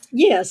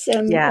 Yes,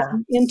 and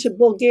into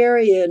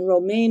Bulgaria and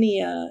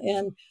Romania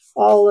and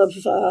all of,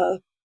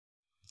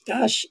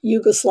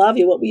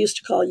 Yugoslavia, what we used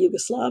to call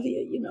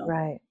Yugoslavia,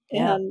 Right.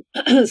 Yeah.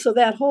 And so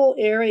that whole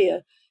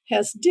area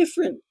has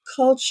different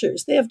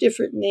cultures. They have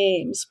different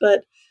names,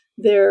 but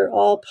they're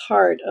all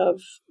part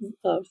of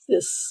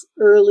this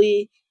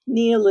early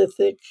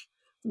Neolithic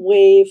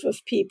wave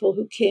of people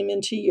who came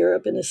into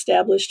Europe and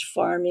established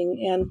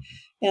farming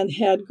and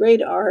had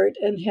great art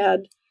and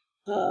had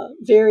a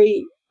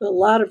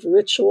lot of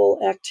ritual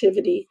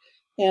activity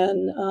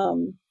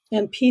and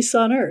peace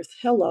on earth.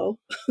 Hello.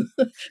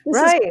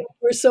 Right.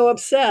 We're so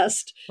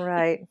obsessed.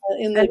 Right.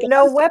 And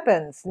no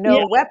weapons.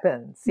 No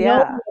weapons. Yeah.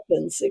 No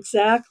weapons,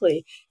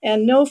 exactly.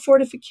 And no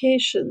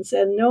fortifications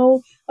and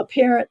no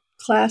apparent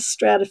class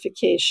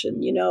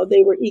stratification.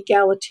 They were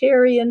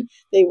egalitarian,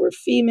 they were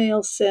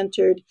female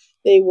centered,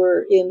 they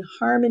were in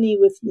harmony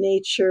with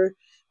nature.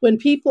 When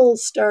people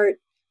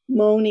start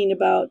moaning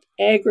about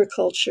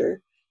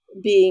agriculture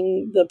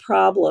being the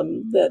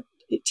problem, that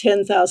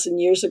 10,000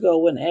 years ago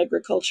when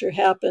agriculture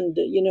happened,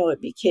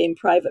 it became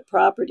private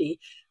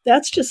property,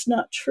 that's just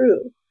not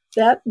true.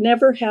 That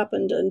never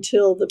happened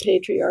until the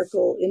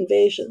patriarchal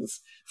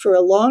invasions. For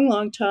a long,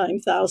 long time,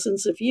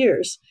 thousands of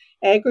years,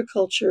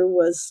 agriculture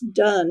was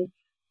done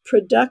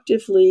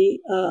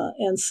productively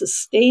and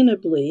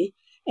sustainably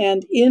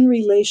and in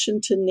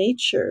relation to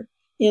nature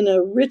in a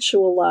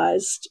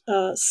ritualized,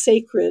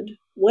 sacred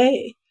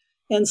way.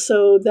 And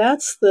so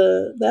that's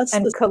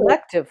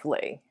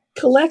collectively,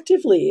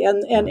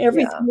 and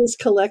everything was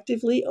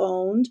collectively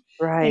owned,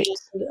 right,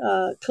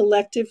 and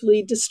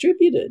collectively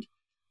distributed.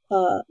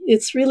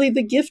 It's really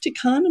the gift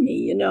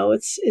economy,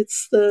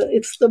 it's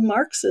the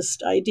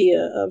Marxist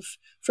idea of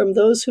from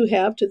those who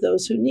have to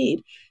those who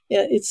need.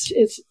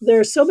 There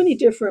are so many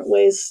different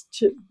ways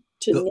to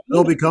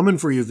they'll be coming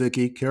for you,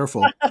 Vicki.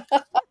 Careful.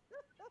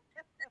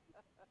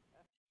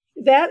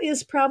 That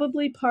is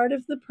probably part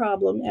of the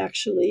problem,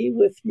 actually,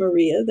 with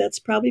Maria. That's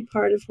probably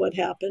part of what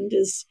happened,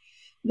 is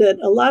that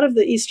a lot of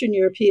the Eastern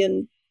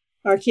European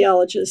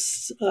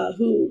archaeologists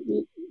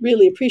who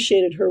really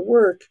appreciated her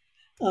work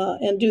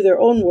and do their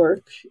own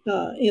work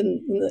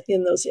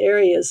in those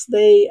areas,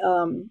 they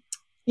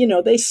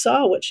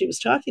saw what she was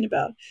talking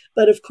about.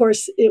 But of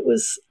course,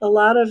 a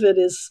lot of it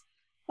is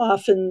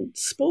often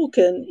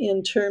spoken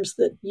in terms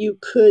that you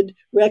could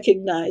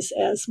recognize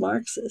as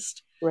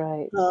Marxist.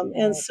 Right.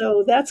 And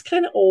so that's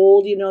kind of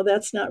old,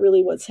 that's not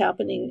really what's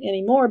happening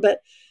anymore, but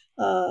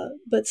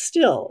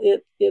still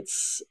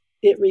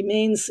it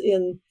remains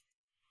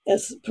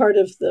as part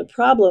of the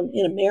problem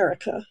in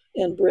America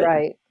and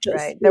Britain.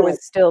 Right. There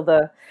was still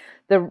the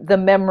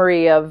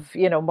memory of,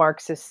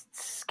 Marxist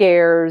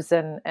scares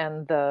and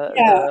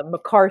the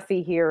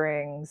McCarthy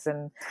hearings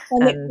and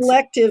the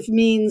collective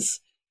means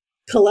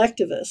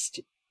collectivist,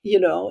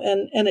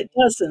 and it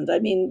doesn't. I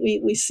mean,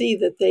 we see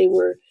that they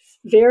were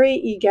very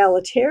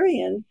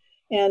egalitarian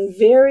and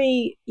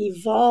very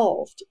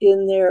evolved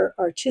in their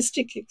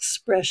artistic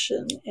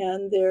expression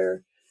and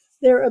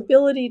their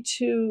ability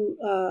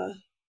to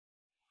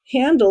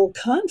handle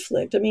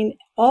conflict. I mean,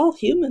 all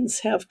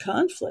humans have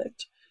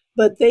conflict,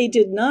 but they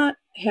did not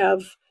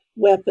have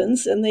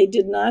weapons and they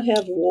did not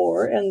have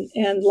war.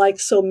 And like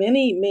so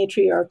many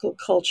matriarchal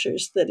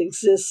cultures that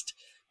exist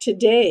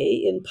today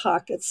in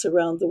pockets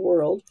around the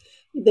world,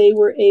 they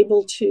were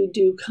able to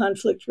do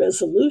conflict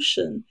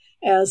resolution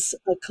as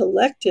a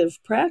collective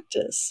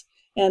practice.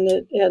 And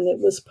it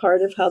was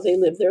part of how they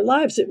lived their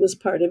lives. It was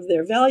part of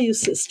their value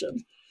system.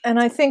 And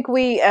I think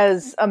we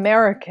as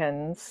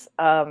Americans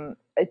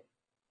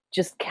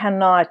just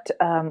cannot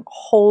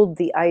hold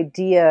the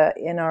idea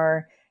in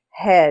our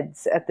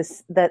heads at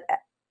this that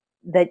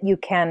you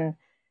can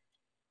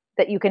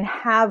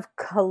have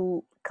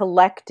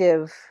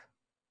collective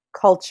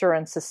culture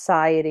and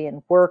society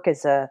and work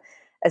as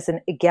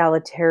an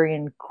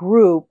egalitarian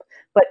group,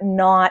 but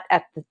not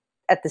at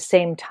the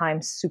same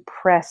time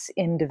suppress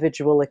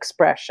individual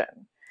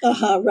expression.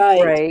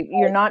 Right.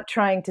 You're not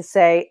trying to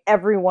say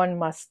everyone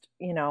must,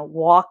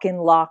 walk in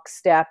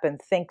lockstep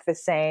and think the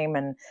same.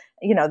 And,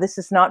 this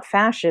is not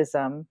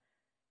fascism.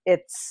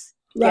 It's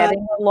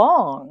getting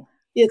along.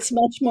 It's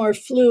much more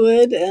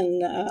fluid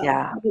and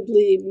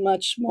probably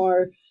much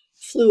more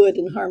fluid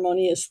and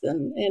harmonious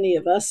than any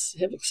of us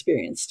have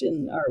experienced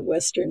in our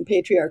Western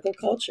patriarchal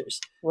cultures.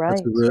 Right.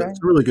 That's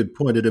a really good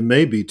point. And it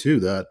may be, too,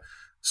 that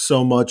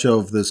so much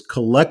of this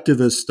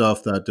collectivist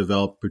stuff that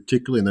developed,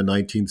 particularly in the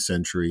 19th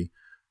century,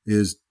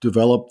 is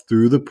developed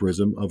through the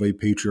prism of a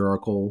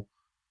patriarchal,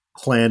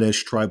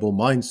 clannish, tribal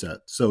mindset.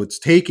 So it's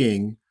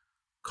taking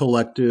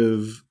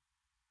collective,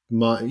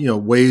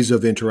 ways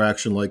of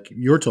interaction like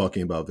you're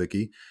talking about,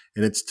 Vicki,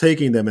 and it's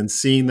taking them and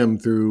seeing them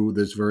through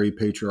this very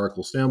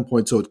patriarchal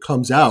standpoint. So it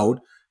comes out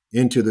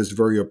into this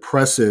very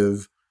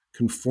oppressive,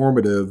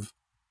 conformative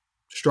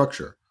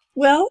structure.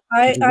 Well,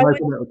 why it's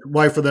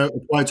hard for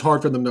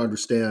them to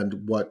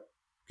understand what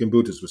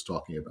Gimbutas was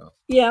talking about.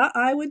 Yeah,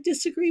 I would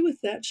disagree with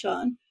that,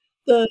 Sean.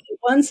 The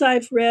ones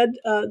I've read,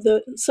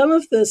 some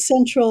of the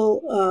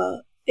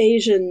Central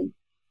Asian,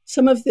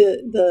 some of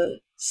the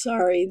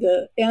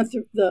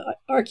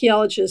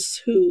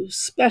archaeologists who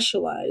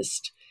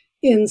specialized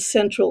in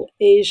Central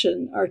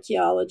Asian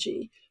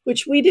archaeology,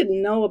 which we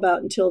didn't know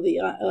about until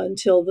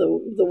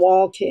the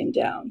wall came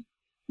down,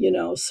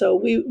 so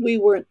we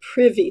weren't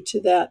privy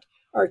to that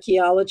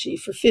archaeology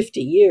for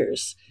 50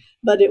 years,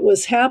 but it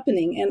was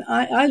happening. And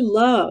I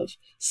love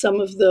some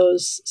of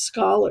those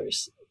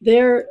scholars.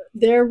 They're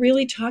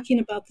really talking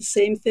about the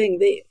same thing.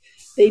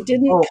 They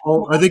didn't.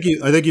 I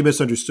think you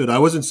misunderstood. I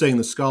wasn't saying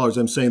the scholars.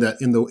 I'm saying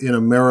that in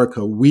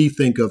America, we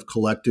think of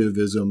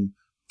collectivism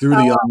through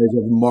the eyes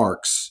of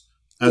Marx,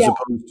 as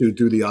opposed to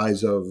through the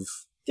eyes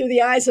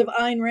of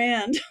Ayn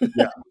Rand.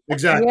 Yeah,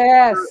 exactly.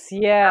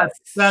 Yes.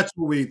 That's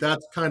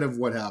kind of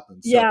what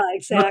happens. So, yeah,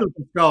 exactly. Not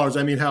the scholars.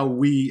 I mean, how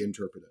we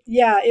interpret it.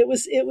 Yeah, it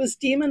was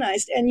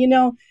demonized, and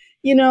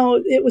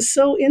it was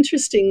so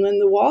interesting when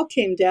the wall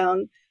came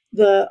down.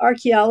 The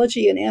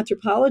archaeology and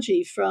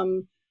anthropology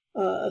from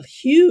a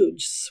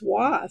huge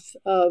swath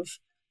of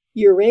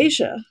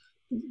Eurasia,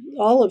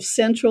 all of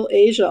Central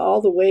Asia,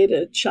 all the way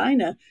to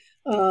China,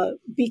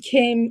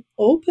 became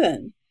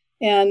open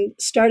and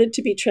started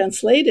to be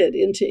translated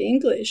into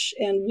English.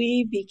 And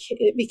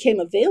it became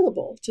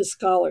available to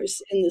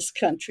scholars in this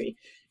country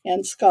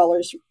and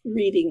scholars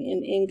reading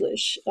in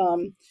English.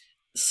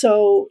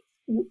 So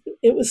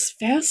it was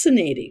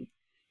fascinating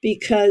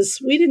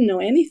because we didn't know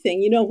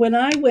anything. When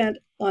I went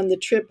on the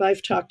trip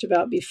I've talked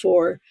about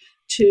before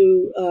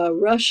to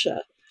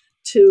Russia,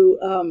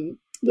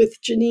 with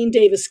Janine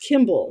Davis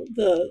Kimball,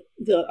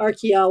 the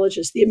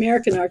archaeologist, the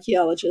American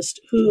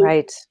archaeologist who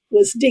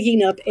was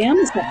digging up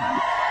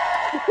Amazon.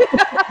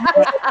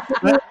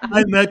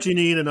 I met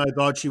Janine and I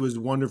thought she was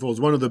wonderful. It was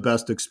one of the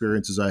best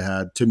experiences I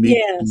had to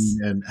meet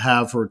and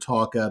have her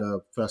talk at a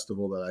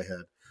festival that I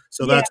had.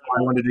 So that's why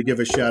I wanted to give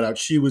a shout out.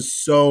 She was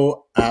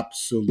so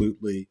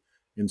absolutely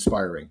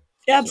inspiring.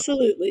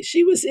 Absolutely.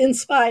 She was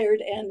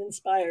inspired and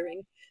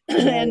inspiring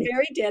and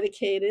very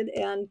dedicated.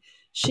 And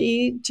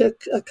she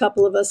took a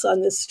couple of us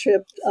on this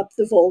trip up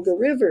the Volga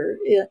River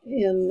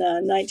in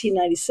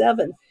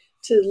 1997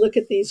 to look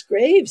at these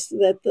graves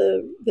that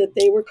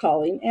they were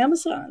calling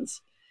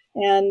Amazons.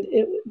 And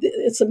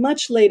it's a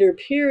much later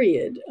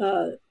period,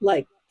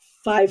 like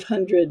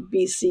 500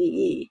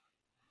 BCE.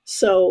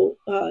 So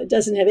it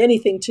doesn't have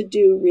anything to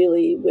do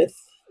really with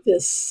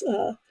this,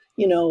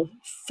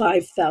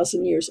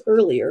 5,000 years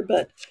earlier.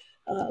 But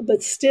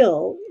But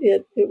still,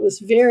 it was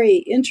very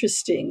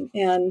interesting,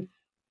 and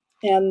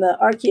the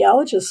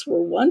archaeologists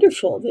were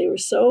wonderful. They were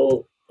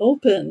so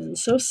open and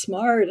so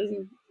smart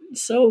and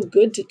so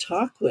good to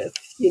talk with,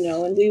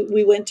 And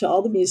we went to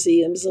all the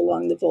museums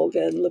along the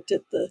Volga and looked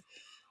at the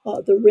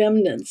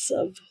remnants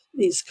of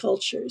these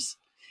cultures.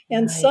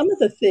 And Nice. some of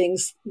the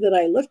things that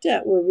I looked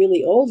at were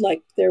really old.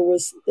 Like there were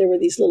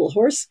these little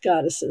horse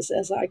goddesses,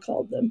 as I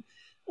called them,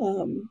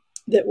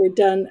 that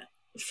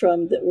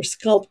were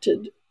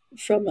sculpted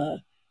from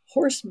a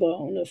horse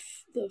bone, of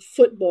the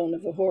foot bone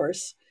of a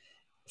horse,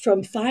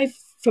 from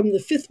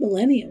the 5th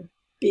millennium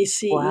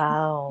BC.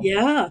 Wow.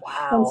 Yeah.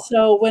 Wow. And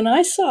so when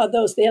I saw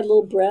those, they had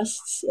little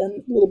breasts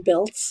and little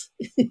belts.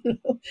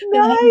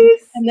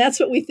 Nice. And that's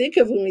what we think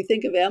of when we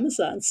think of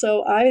Amazon.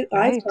 So I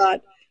Right.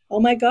 thought, oh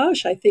my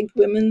gosh, I think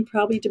women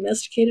probably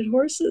domesticated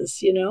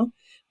horses,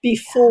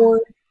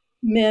 before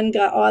men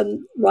got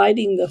on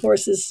riding the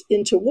horses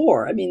into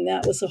war. I mean,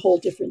 that was a whole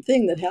different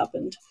thing that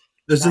happened.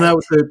 Isn't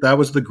that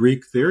was the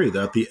Greek theory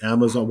that the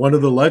Amazon, one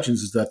of the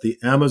legends is that the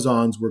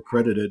Amazons were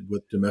credited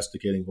with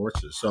domesticating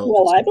horses. So,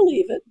 Well, I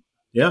believe it.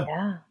 yeah.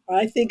 Yeah.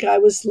 I think I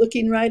was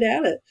looking right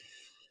at it.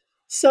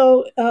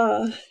 So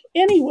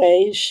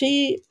anyway,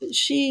 she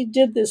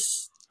did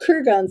this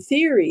Kurgan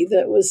theory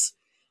that was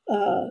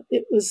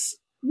it was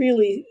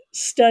really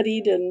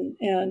studied and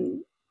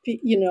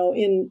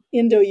in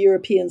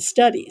Indo-European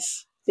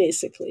studies,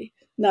 basically,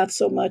 not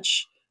so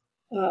much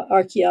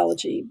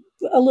archaeology,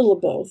 a little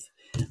of both.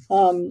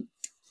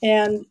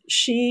 And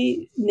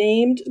she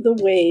named the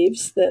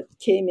waves that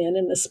came in,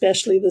 and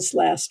especially this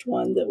last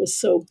one that was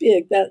so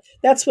big.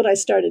 That's what I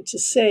started to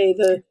say.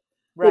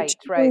 Right.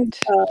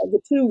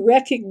 The two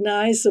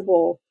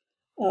recognizable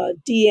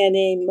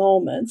DNA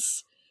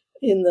moments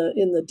in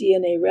the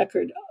DNA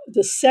record.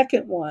 The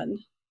second one,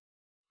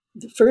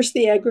 first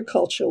the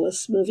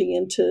agriculturalists moving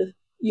into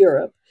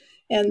Europe,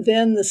 and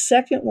then the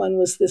second one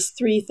was this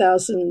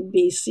 3000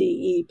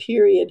 BCE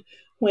period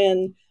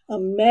when a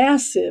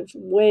massive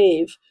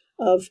wave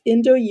of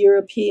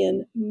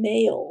Indo-European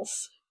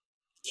males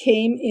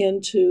came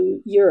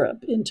into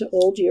Europe, into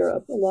old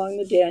Europe, along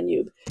the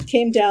Danube,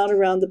 came down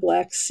around the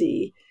Black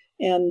Sea,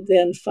 and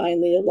then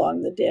finally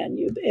along the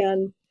Danube.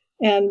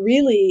 And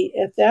really,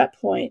 at that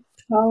point,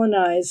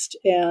 colonized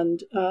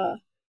and,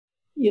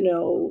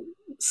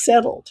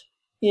 settled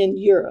in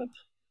Europe.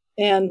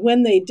 And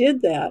when they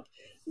did that,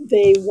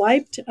 they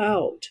wiped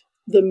out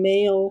the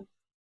male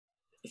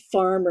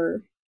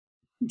farmer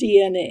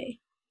DNA.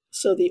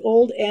 So the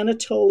old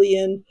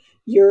Anatolian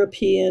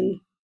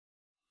European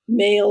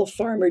male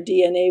farmer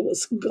DNA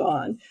was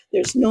gone.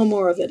 There's no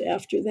more of it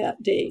after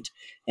that date.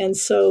 And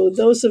so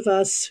those of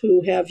us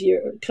who have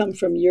come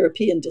from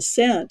European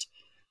descent,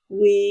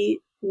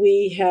 we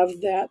have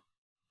that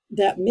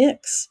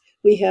mix.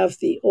 We have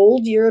the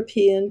old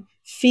European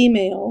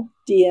female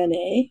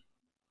DNA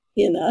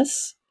in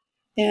us,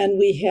 and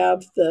we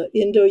have the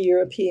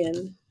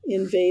Indo-European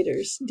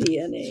invaders'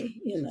 DNA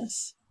in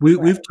us.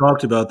 We've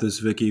talked about this,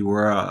 Vicky,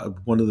 where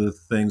one of the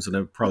things that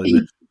I've probably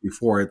mentioned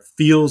before, it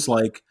feels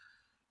like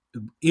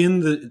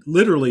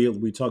literally,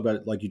 we talk about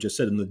it, like you just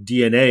said, in the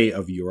DNA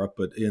of Europe,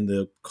 but in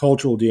the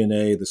cultural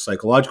DNA, the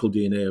psychological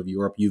DNA of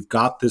Europe, you've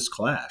got this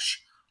clash.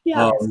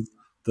 Yes.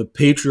 The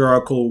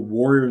patriarchal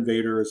warrior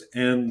invaders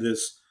and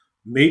this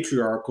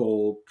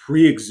matriarchal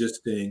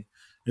pre-existing.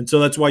 And so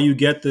that's why you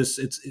get this.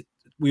 It's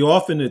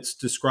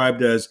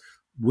described as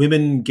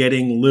women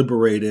getting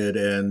liberated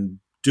and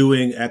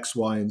doing X,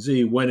 Y, and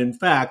Z, when in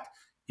fact,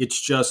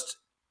 it's just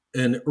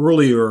an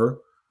earlier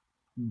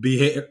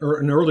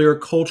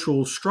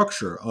cultural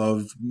structure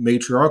of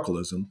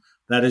matriarchalism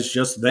that is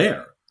just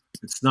there.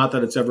 It's not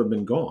that it's ever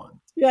been gone.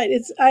 Right.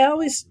 I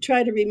always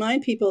try to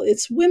remind people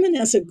it's women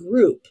as a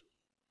group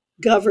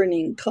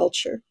governing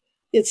culture.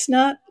 It's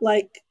not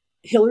like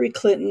Hillary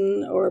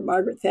Clinton or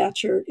Margaret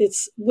Thatcher.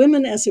 It's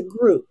women as a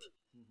group.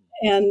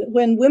 And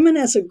when women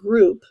as a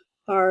group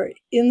are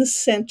in the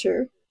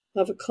center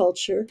of a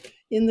culture,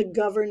 in the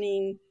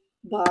governing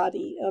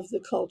body of the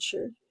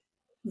culture,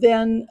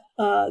 then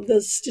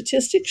the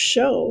statistics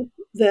show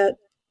that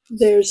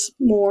there's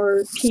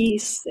more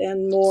peace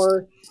and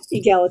more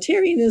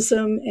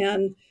egalitarianism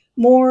and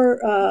more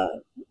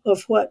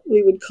of what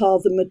we would call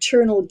the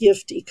maternal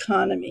gift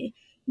economy,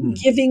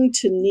 giving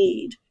to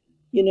need.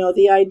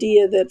 The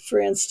idea that, for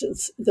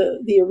instance,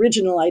 the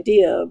original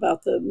idea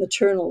about the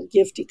maternal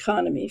gift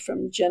economy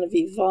from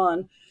Genevieve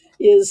Vaughan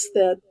is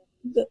that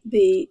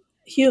the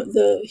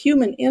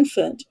human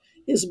infant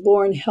is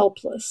born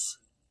helpless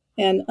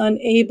and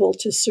unable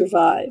to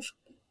survive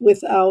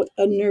without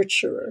a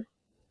nurturer.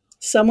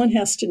 Someone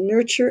has to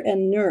nurture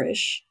and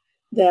nourish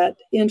that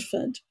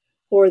infant,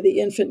 or the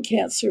infant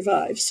can't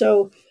survive.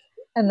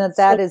 And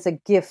that is a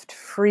gift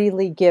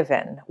freely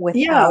given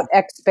without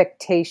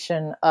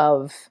expectation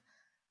of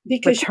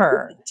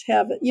return. You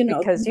have it,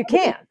 because you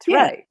can't,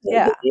 right?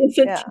 The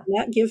infant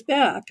cannot give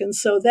back. And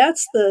so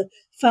that's the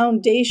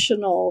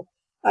foundational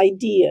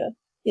idea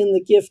in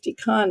the gift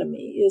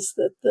economy, is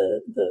that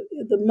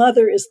the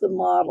mother is the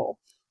model.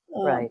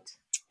 Right.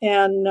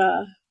 And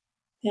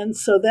And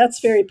so that's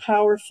very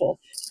powerful.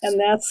 And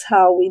that's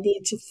how we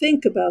need to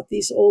think about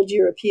these old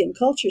European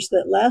cultures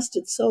that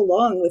lasted so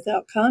long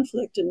without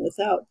conflict and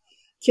without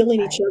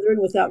killing each other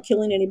and without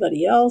killing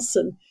anybody else.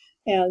 And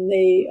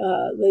they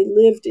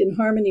lived in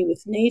harmony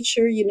with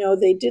nature. You know,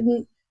 they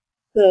didn't,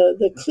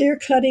 the clear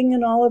cutting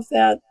and all of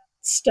that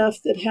stuff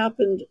that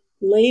happened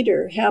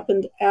later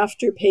happened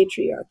after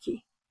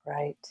patriarchy.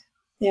 Right.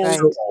 And Right.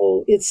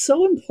 so it's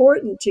so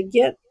important to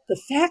get the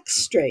facts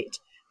straight,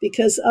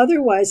 because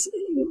otherwise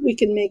we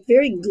can make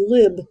very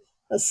glib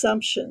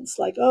assumptions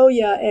like, oh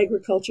yeah,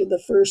 agriculture,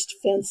 the first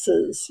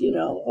fences, you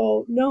know.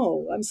 Oh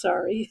no, I'm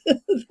sorry.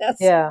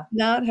 That's Yeah.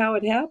 not how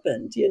it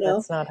happened, you know.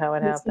 That's not how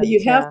it And so happened.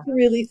 you have Yeah. to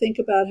really think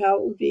about how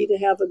it would be to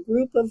have a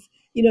group of,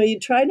 you know, you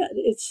try not,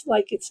 it's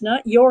like, it's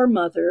not your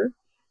mother.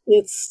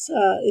 It's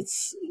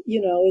you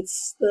know,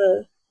 it's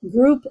the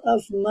group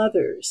of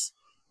mothers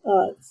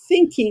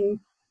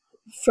thinking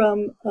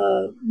from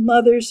a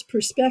mother's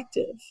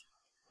perspective.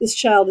 This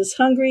child is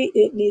hungry,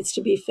 it needs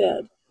to be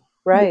fed.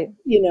 Right.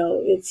 You know,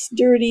 it's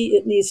dirty,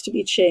 it needs to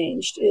be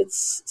changed.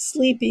 It's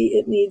sleepy,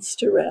 it needs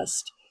to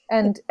rest.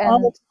 And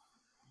all-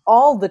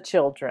 all the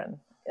children.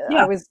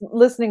 Yeah. I was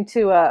listening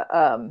to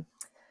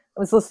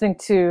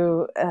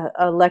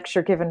a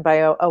lecture given by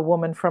a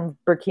woman from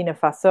Burkina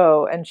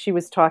Faso, and she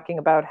was talking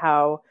about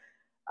how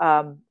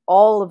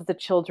all of the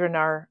children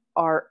are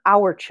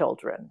our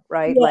children,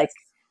 right? Yes. Like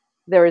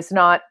there is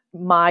not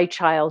my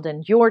child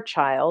and your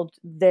child.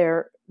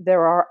 There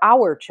are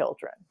our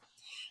children.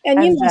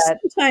 And you And know, that-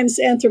 sometimes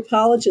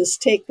anthropologists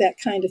take that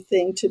kind of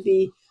thing to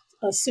be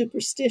a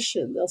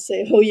superstition. They'll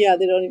say, oh yeah,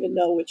 they don't even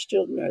know which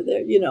children are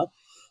there, you know.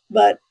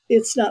 But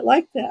it's not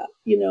like that.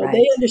 You know, Right.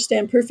 They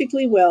understand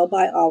perfectly well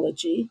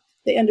biology.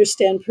 They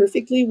understand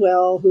perfectly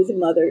well who the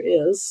mother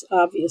is,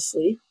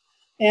 obviously.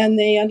 And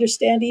they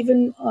understand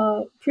even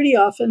pretty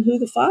often who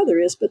the father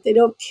is, but they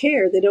don't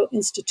care. They don't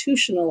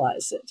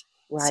institutionalize it.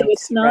 So Right,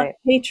 it's not right.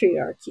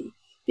 patriarchy,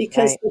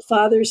 because Right. the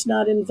father's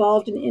not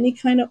involved in any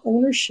kind of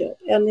ownership.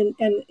 And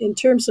in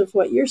terms of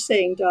what you're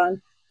saying,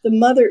 Don, the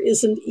mother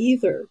isn't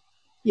either.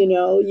 You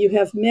know, you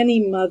have many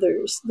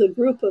mothers. The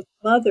group of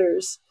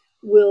mothers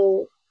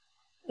will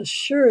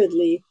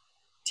assuredly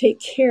take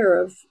care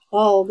of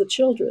all the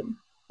children,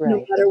 no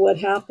Right. matter what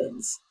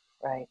happens.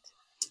 Right.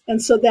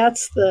 And so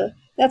that's the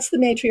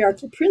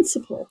matriarchal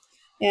principle.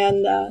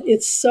 And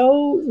it's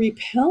so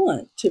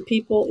repellent to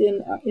people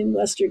in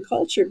Western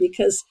culture,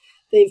 because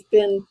they've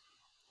been,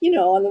 you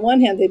know, on the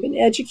one hand, they've been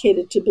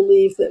educated to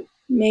believe that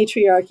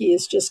matriarchy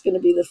is just going to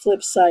be the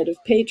flip side of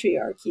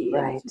patriarchy.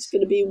 Right. And it's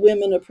going to be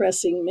women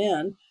oppressing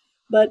men.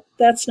 But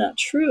that's not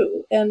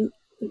true. And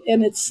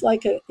it's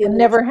like It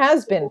never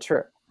has been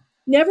true.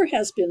 Never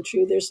has been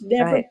true. There's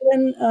never Right.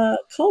 been a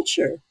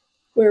culture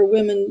where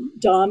women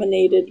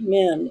dominated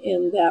men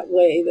in that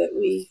way that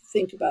we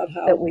think about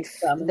how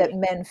that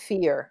men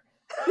fear.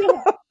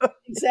 Yeah,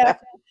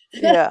 exactly.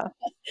 Yeah.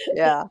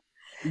 Yeah.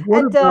 What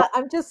And about-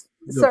 I'm just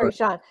Go sorry, ahead.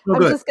 Sean. No, I'm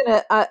go ahead. just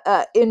going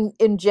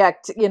to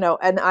inject, you know,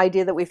 an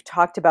idea that we've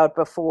talked about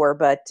before,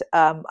 but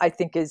I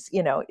think is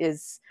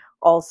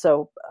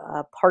also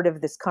part of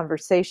this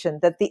conversation.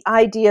 That the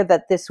idea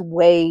that this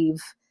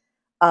wave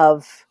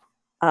of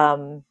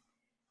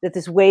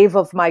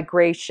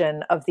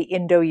migration of the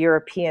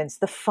Indo-Europeans,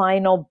 the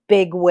final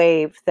big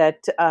wave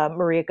that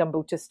Maria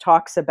Gamboutis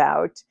talks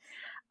about,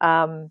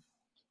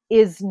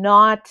 is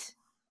not.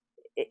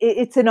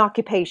 It's an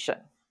occupation.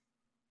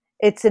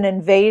 It's an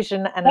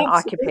invasion and an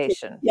Absolutely.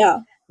 occupation. Yeah.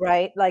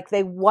 Right? Like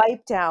they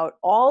wiped out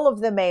all of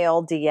the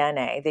male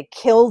DNA. They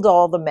killed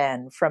all the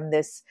men from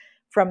this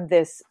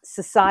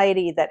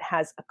society that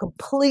has a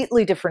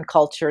completely different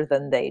culture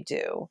than they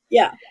do.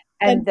 Yeah.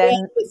 And then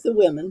ran with the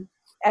women.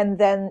 And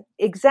then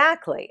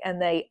exactly.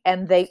 And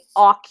they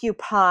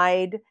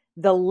occupied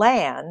the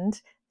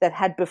land that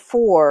had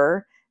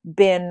before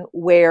been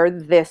where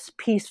this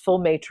peaceful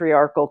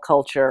matriarchal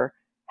culture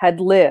had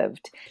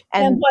lived.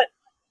 And what?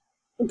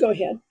 Go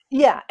ahead.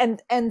 Yeah, and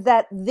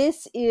that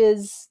this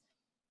is,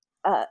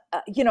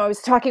 you know, I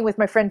was talking with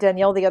my friend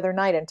Danielle the other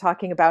night and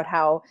talking about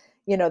how,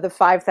 you know, the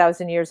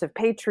 5,000 years of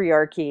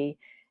patriarchy,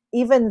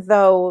 even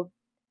though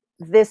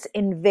this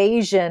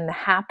invasion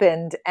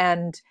happened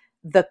and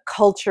the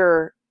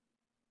culture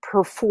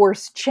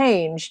perforce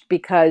changed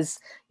because,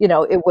 you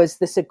know, it was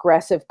this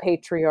aggressive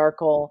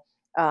patriarchal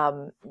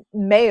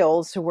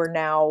males who were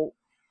now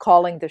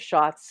calling the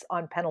shots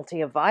on penalty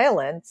of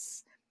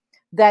violence,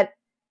 that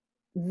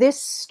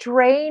this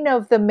strain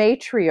of the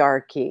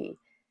matriarchy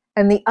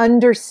and the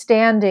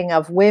understanding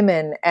of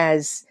women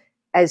as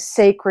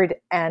sacred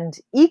and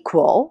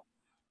equal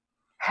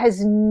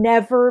has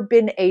never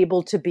been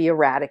able to be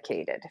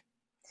eradicated.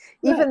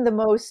 Right. Even the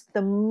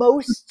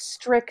most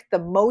strict, the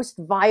most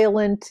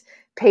violent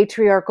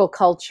patriarchal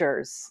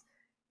cultures,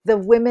 the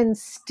women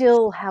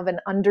still have an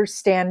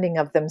understanding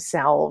of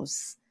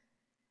themselves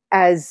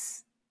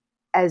as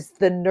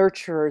the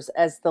nurturers,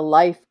 as the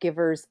life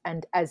givers,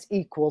 and as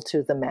equal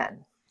to the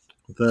men.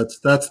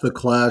 That's the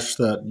clash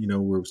that, you know,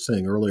 we were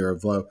saying earlier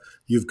of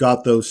you've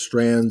got those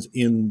strands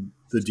in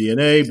the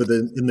DNA, but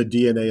then in the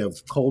DNA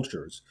of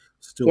cultures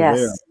still Yes.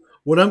 there.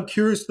 What I'm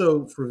curious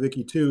though for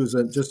Vicky too is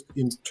that just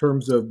in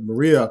terms of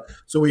Maria,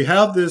 so we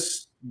have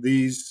these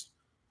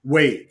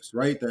waves,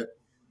 right?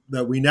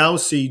 That we now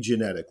see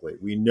genetically.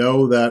 We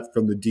know that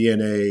from the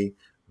DNA,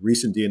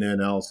 recent DNA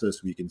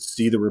analysis, we can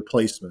see the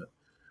replacement.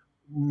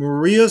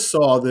 Maria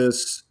saw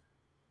this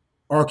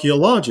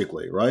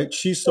archaeologically, right?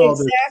 She saw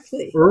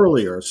Exactly. this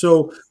earlier.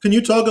 So can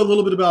you talk a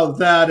little bit about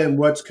that and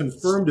what's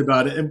confirmed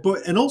about it?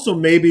 And also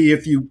maybe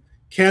if you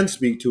can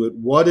speak to it,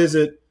 what is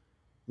it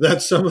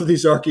that some of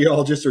these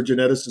archaeologists or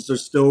geneticists are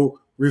still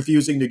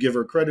refusing to give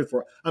her credit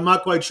for? I'm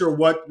not quite sure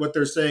what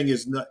they're saying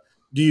is not.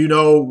 Do you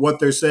know what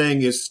they're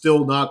saying is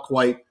still not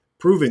quite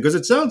proven? Because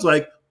it sounds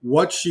like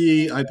what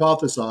she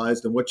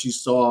hypothesized and what she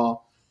saw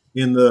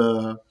in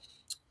the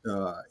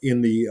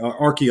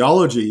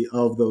archaeology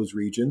of those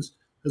regions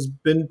has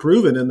been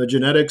proven in the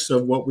genetics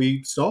of what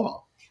we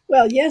saw.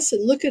 Well, yes,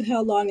 and look at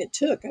how long it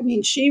took. I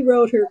mean, she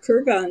wrote her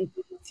Kurgan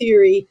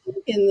theory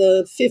in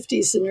the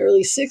 50s and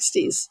early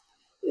 60s.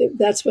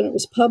 That's when it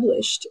was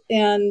published.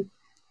 So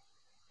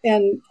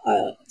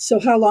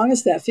how long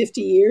is that?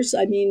 50 years?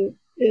 I mean,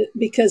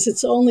 because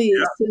it's only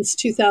since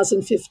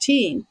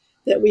 2015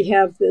 that we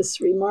have this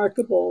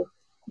remarkable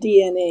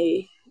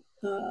DNA,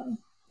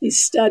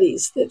 these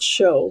studies that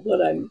show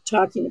what I'm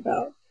talking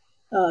about,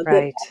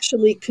 that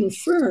actually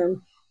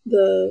confirm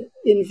the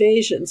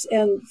invasions.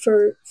 And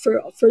for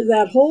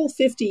that whole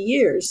 50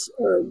 years,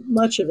 or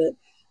much of it,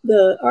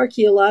 the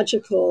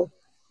archaeological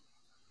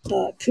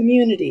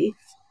community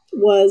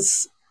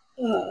was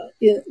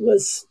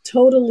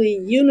totally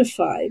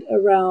unified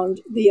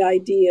around the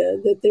idea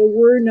that there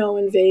were no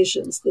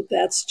invasions,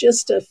 that's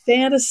just a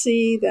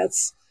fantasy,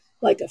 that's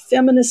like a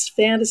feminist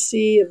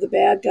fantasy of the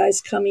bad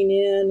guys coming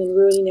in and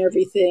ruining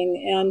everything,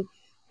 and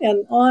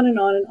on and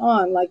on and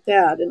on like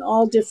that, in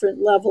all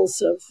different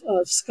levels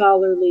of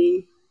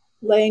scholarly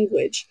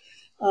language.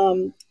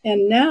 And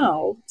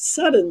now,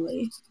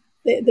 suddenly,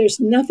 there's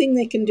nothing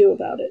they can do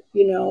about it.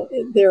 You know,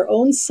 their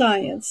own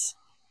science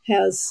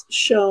has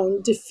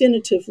shown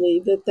definitively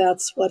that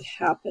that's what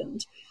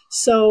happened.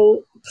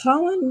 So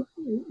Colin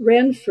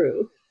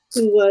Renfrew,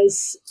 who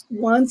was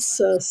once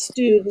a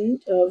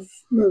student of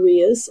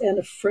Maria's and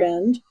a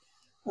friend,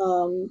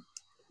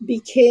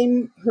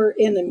 became her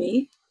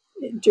enemy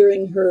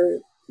during her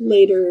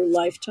later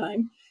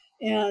lifetime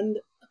and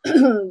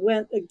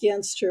went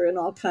against her in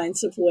all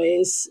kinds of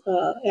ways,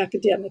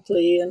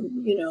 academically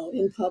and,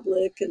 in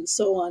public and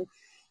so on,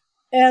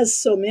 as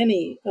so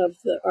many of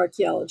the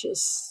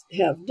archaeologists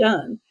have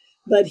done.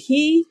 But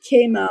he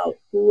came out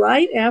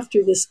right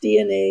after this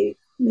DNA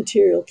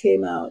material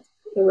came out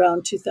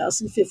around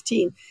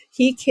 2015.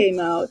 He came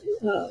out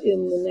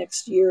in the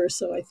next year or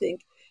so, I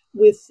think,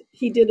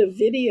 he did a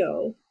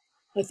video.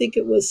 I think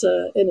it was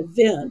an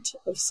event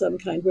of some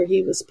kind where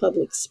he was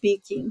public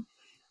speaking.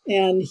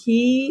 And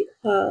he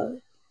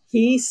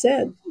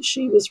said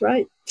she was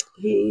right.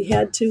 He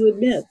had to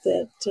admit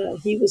that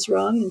he was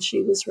wrong and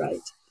she was right.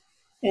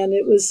 And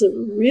it was a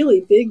really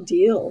big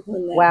deal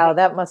when that happened.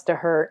 That must have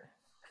hurt.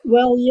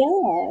 Well,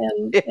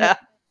 yeah.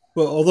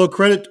 Well, although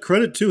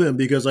credit to him,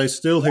 because I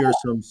still hear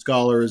some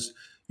scholars,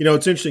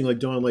 it's interesting, like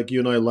Dawn, like you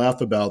and I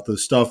laugh about the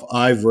stuff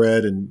I've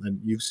read and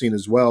you've seen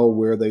as well,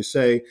 where they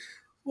say,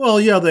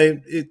 well, yeah,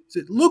 it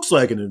looks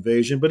like an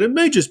invasion, but it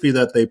may just be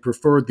that they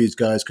preferred these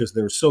guys because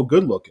they were so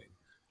good looking.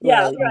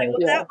 Yeah, right. Well,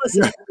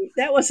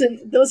 that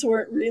wasn't. Those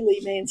weren't really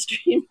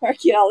mainstream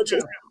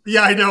archaeologists.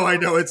 Yeah, I know.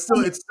 It's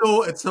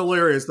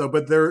hilarious though.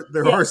 But there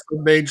are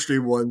some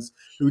mainstream ones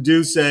who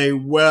do say,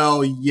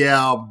 well,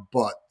 yeah,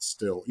 but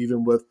still,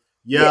 even with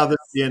the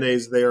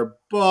DNA's there,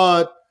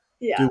 but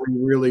do we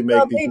really make?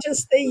 Well,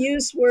 they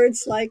use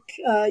words like,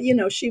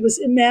 she was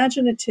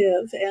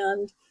imaginative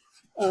and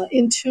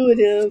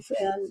intuitive,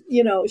 and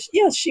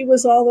yes, she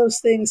was all those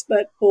things,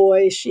 but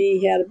boy,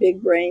 she had a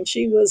big brain.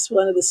 She was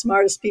one of the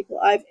smartest people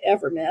I've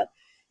ever met,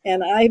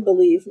 and I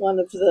believe one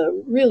of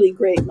the really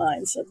great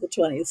minds of the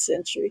 20th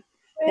century.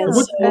 Yeah. And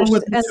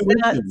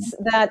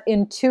that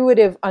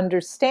intuitive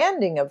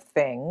understanding of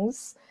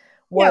things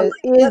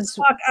let's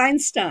talk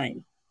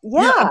Einstein.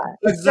 Yeah,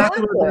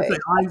 exactly. What I was going to say.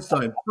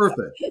 Einstein,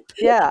 perfect.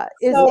 Yeah,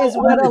 is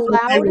what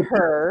allowed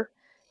her.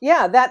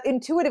 Yeah, that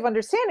intuitive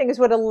understanding is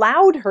what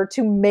allowed her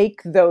to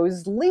make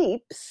those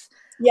leaps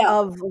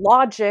of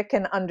logic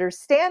and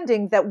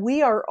understanding that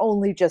we are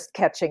only just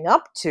catching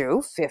up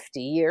to 50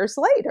 years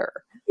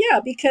later. Yeah,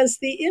 because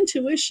the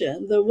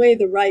intuition, the way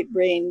the right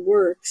brain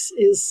works,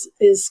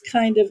 is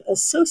kind of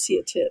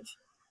associative.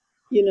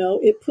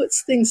 It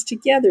puts things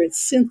together. It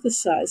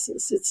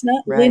synthesizes. It's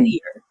not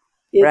linear.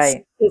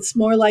 It's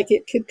more like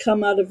it could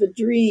come out of a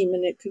dream,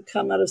 and it could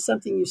come out of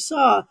something you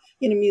saw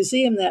in a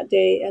museum that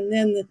day, and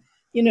then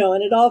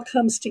and it all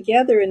comes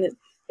together. And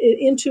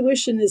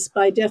intuition is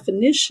by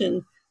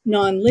definition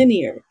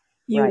nonlinear.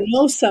 You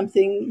know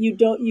something, you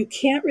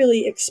can't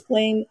really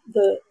explain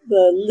the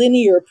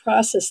linear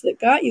process that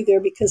got you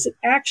there because it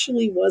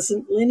actually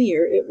wasn't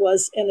linear. It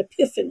was an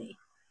epiphany.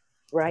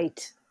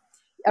 Right.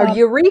 A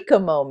eureka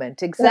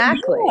moment,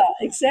 exactly. Yeah,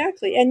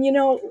 exactly. And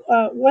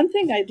one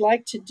thing I'd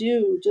like to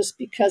do, just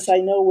because I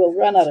know we'll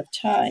run out of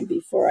time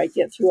before I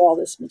get through all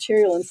this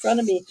material in front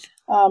of me,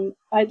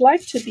 I'd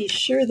like to be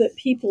sure that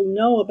people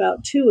know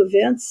about two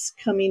events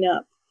coming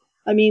up.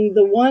 I mean,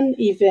 the one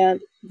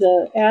event,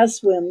 the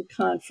ASWIM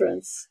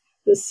conference,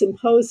 the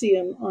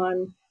symposium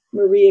on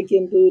Maria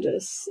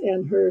Gimbutas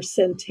and her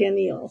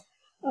centennial,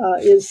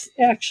 is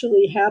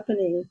actually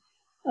happening.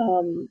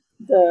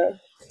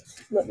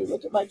 Let me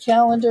look at my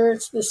calendar.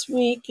 It's this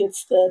week.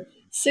 It's the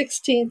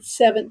 16th,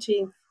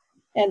 17th,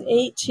 and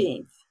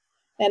 18th.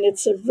 And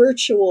it's a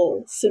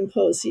virtual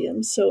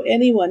symposium, so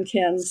anyone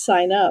can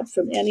sign up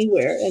from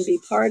anywhere and be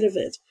part of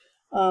it.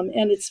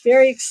 And it's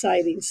very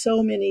exciting.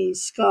 So many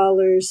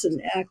scholars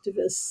and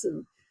activists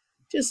and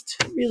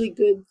just really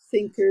good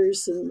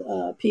thinkers and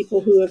people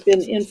who have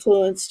been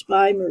influenced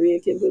by Maria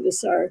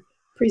Gimbutas are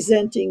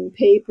presenting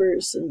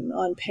papers and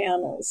on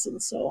panels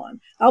and so on.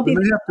 We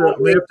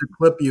may have to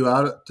clip you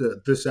out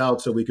this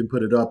out so we can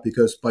put it up,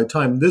 because by the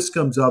time this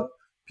comes up,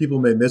 people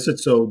may miss it.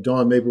 So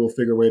Dawn, maybe we'll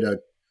figure a way to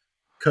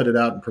cut it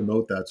out and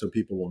promote that so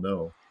people will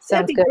know.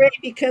 That'd be great,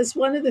 because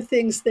one of the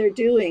things they're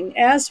doing,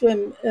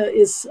 ASWIM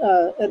is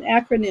an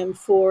acronym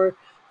for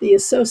the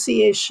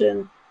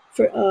Association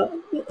for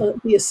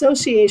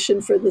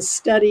the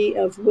Study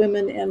of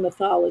Women and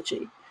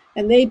Mythology.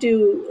 And they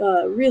do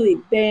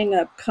really bang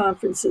up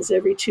conferences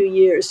every 2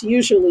 years,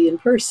 usually in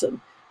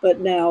person, but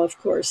now, of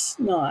course,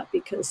 not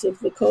because of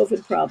the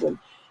COVID problem.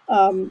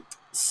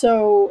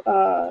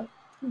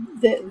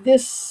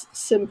 This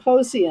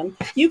symposium,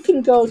 you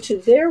can go to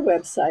their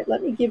website.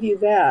 Let me give you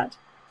that.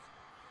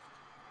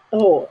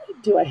 Oh,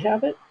 do I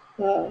have it?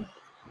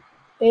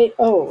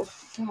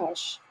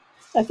 Gosh.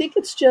 I think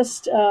it's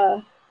just,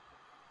 I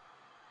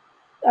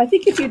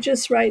think if you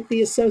just write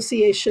the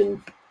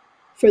Association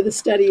for the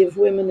Study of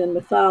Women and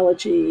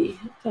Mythology,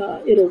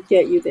 it'll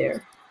get you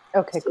there.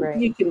 Okay, so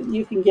great.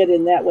 You can get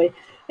in that way.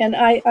 And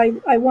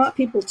I want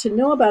people to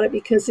know about it,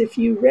 because if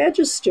you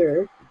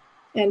register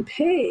and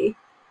pay,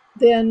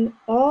 then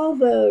all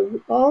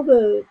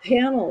the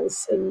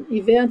panels and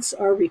events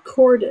are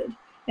recorded,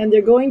 and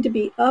they're going to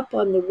be up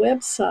on the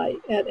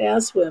website at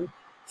ASWIM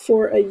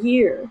for a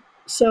year.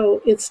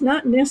 So it's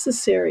not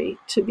necessary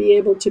to be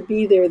able to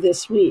be there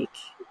this week,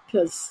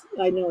 because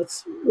I know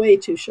it's way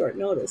too short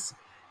notice.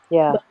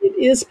 Yeah, but it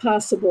is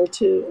possible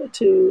to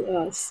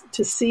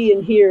see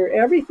and hear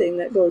everything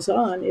that goes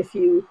on if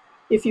you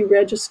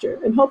register,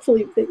 and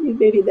hopefully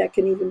maybe that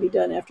can even be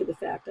done after the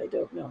fact. I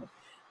don't know.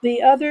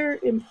 The other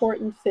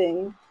important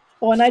thing.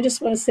 Oh, and I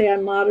just want to say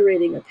I'm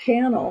moderating a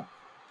panel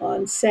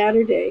on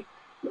Saturday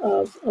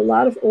of a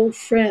lot of old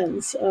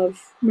friends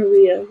of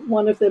Maria.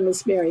 One of them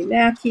is Mary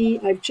Mackey.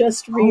 I've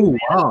just reread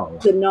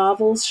the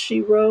novels she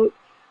wrote.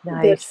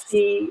 Nice. That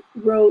she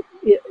wrote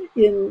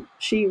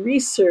she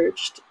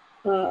researched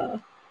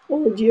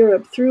old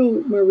Europe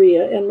through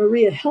Maria, and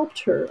Maria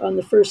helped her on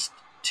the first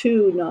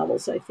two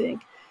novels, I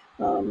think.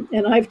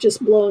 And I've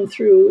just blown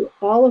through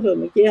all of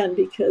them again,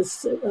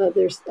 because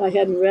I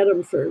hadn't read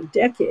them for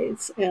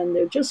decades, and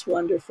they're just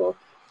wonderful.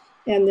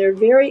 And they're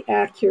very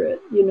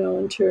accurate,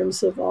 in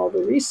terms of all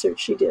the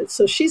research she did.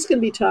 So she's going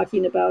to be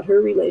talking about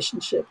her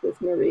relationship with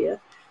Maria.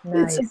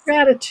 Nice. It's a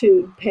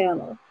gratitude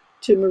panel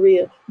to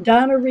Maria.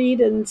 Donna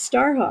Reed and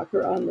Starhawk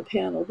are on the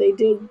panel. They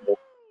did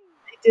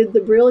the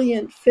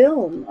brilliant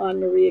film on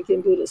Maria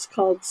Gimbutas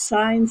called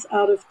Signs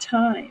Out of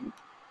Time.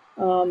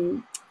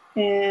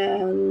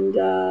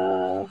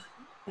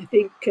 I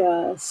think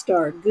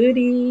Star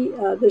Goody.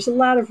 There's a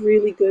lot of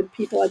really good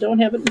people. I don't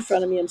have it in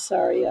front of me. I'm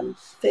sorry. I'm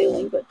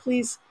failing, but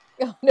please.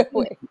 Oh, no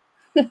way.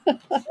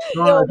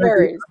 No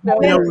worries.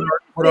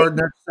 What our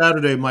next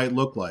Saturday might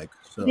look like.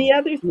 So. The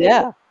other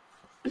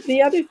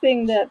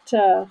thing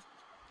that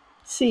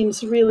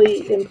seems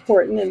really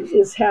important and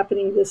is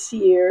happening this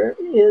year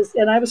is,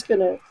 and I was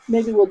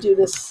maybe we'll do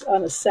this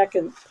on a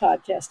second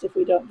podcast if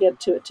we don't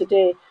get to it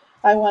today.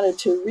 I wanted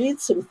to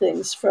read some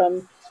things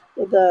from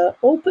the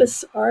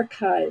Opus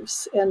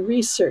Archives and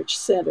Research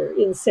Center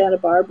in Santa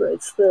Barbara.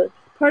 It's the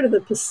part of the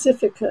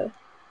Pacifica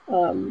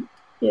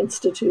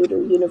Institute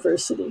or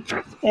University.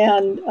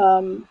 And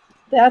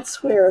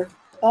that's where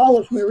all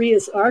of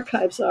Maria's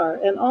archives are,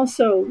 and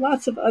also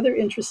lots of other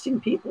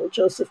interesting people.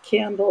 Joseph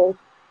Campbell.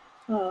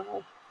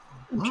 I'm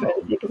trying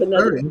to think of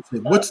another.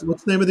 What's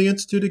the name of the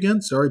institute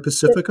again? Sorry,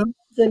 Pacifica?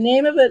 The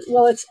name of it,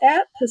 well, it's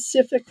at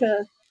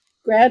Pacifica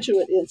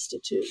Graduate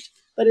Institute,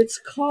 but it's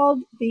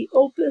called the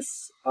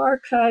Opus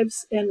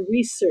Archives and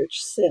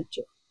Research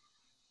Center.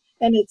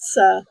 And it's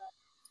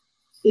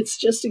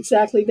just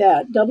exactly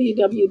that,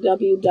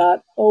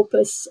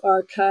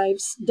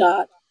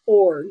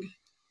 www.opusarchives.org.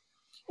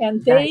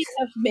 And they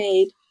have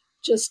made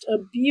just a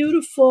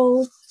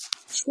beautiful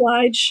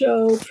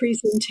slideshow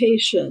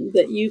presentation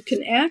that you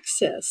can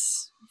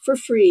access for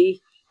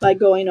free by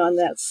going on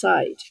that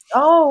site.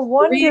 Oh,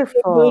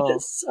 wonderful.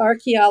 Buddhist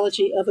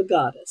Archaeology of a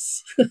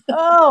Goddess.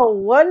 Oh,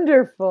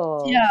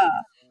 wonderful. Yeah.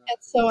 And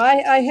so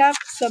I have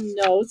some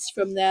notes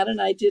from that,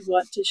 and I did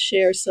want to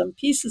share some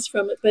pieces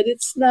from it, but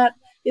it's not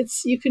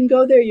it's you can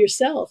go there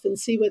yourself and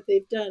see what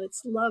they've done.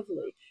 It's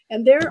lovely.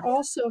 And they're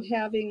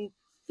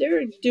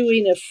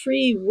doing a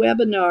free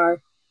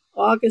webinar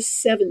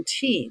August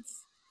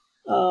 17th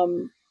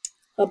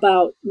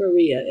about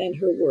Maria and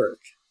her work.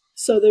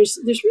 So there's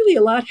really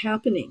a lot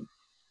happening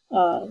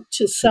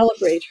to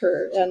celebrate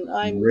her, and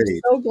I'm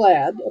Great. so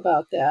glad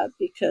about that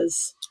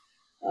because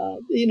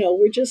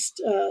we're just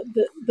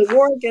the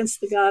war against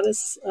the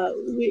goddess.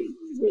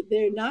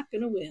 They're not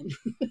going to win.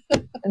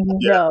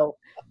 No,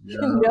 Yeah.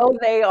 no,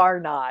 they are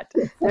not.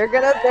 They're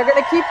gonna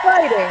keep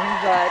fighting,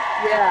 but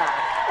yeah.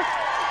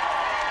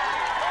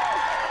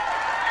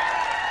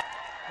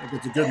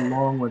 It's a good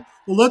long one.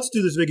 Well, let's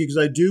do this, Vicki, because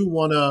I do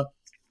want to.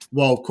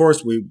 Well, of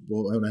course, we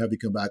will want to have you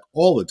come back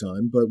all the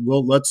time, but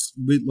let's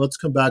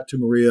come back to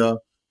Maria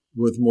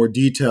with more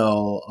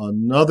detail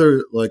on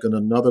another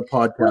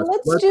podcast.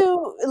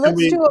 Well,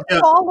 let's do a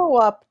follow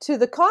up to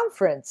the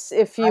conference,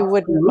 if you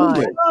wouldn't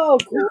mind. Oh,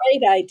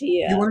 great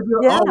idea! You want to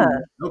do Yeah.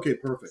 Oh, okay,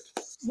 perfect.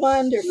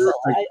 Wonderful.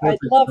 Perfect, I'd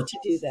perfect, love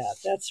perfect. to do that.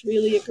 That's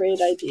really a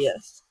great idea.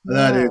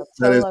 That is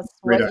Tell us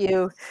great.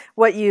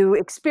 what you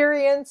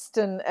experienced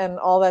and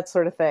all that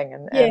sort of thing,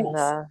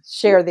 and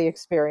share the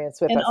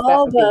experience with And us.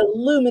 all the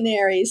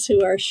luminaries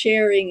who are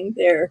sharing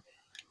their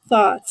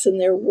thoughts and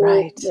their work,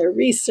 Right. their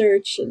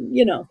research, and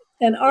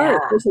and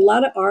art. Yeah. There's a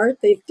lot of art.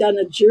 They've done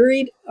a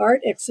juried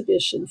art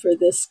exhibition for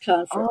this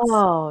conference.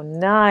 Oh,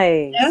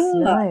 nice, Yeah.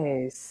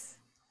 nice.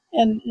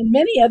 And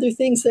many other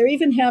things. They're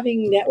even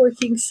having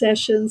networking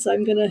sessions.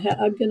 I'm gonna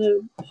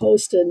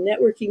host a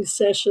networking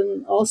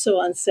session also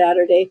on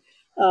Saturday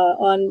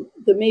on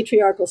the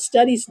Matriarchal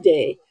Studies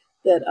Day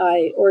that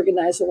I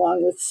organize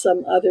along with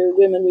some other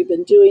women. We've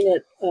been doing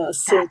it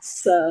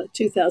since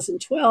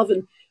 2012,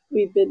 and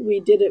we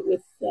did it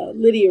with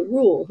Lydia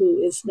Rule,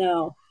 who is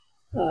now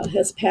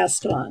has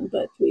passed on.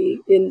 But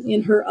we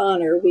in her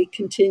honor we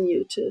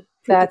continue to.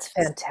 That's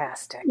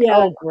fantastic. Yeah.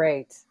 Oh,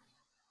 great.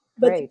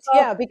 Great.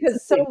 Yeah,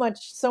 because so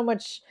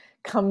much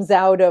comes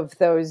out of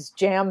those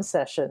jam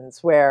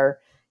sessions where,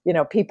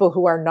 people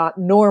who are not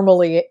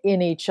normally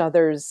in each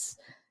other's,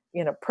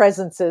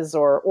 presences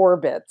or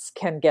orbits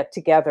can get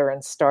together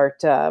and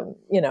start,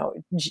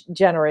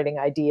 generating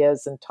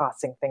ideas and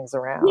tossing things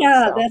around.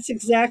 Yeah, So, that's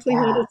exactly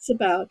what it's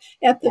about.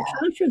 At the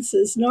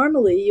conferences,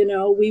 normally,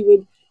 we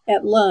would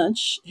at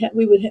lunch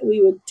we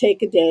would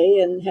take a day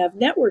and have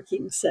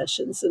networking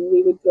sessions, and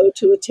we would go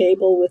to a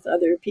table with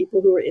other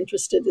people who are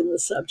interested in the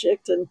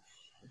subject and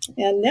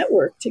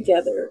network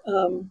together.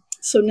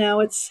 So now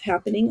it's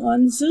happening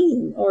on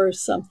Zoom or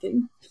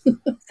something.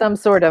 some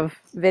sort of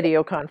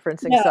video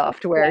conferencing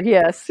software.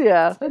 Yeah. Yes,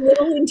 yeah. A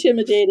little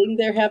intimidating.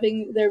 They're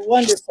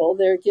wonderful.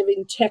 They're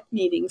giving tech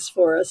meetings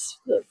for us,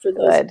 for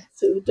those Good.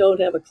 who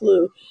don't have a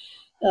clue.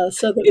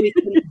 So that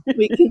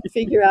we can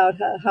figure out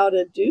how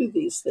to do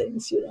these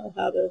things,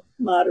 how to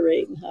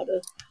moderate and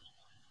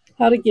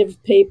how to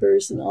give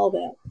papers and all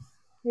that.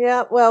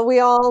 Yeah, well, we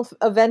all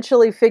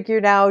eventually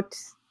figured out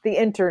the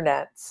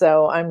internet,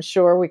 so I'm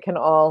sure we can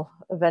all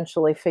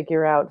eventually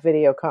figure out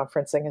video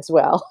conferencing as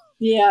well.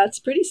 Yeah, it's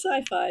pretty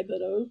sci-fi,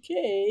 but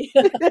okay.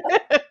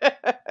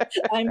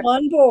 I'm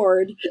on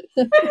board.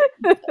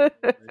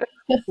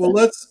 Well,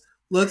 let's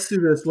do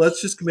this. Let's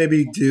just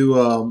maybe do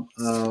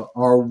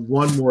our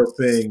one more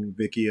thing,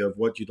 Vicki, of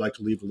what you'd like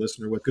to leave the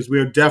listener with, because we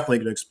are definitely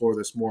going to explore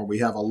this more. We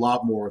have a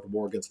lot more with the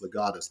War Against the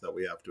Goddess that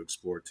we have to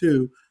explore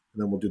too,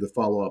 and then we'll do the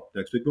follow-up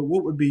next week. But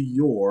what would be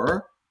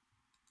your,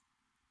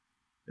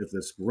 if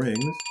this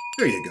rings,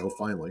 there you go,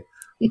 finally,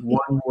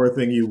 one more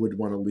thing you would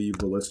want to leave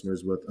the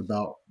listeners with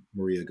about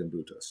Maria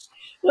Gimbutas?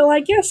 Well, I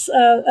guess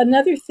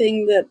another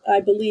thing that I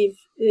believe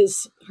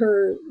is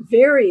her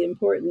very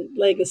important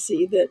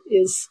legacy that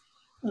is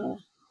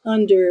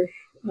underrated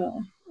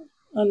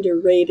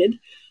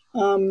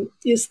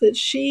is that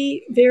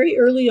she very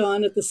early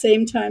on, at the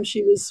same time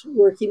she was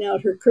working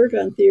out her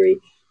Kurgan theory,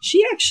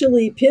 she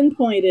actually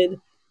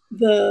pinpointed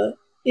the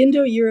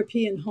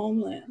Indo-European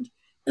homeland.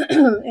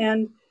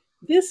 And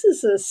this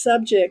is a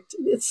subject,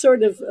 it's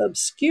sort of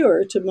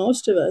obscure to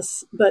most of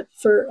us, but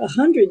for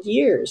 100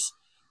 years,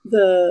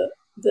 the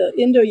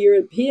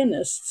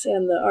Indo-Europeanists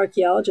and the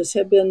archaeologists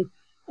have been,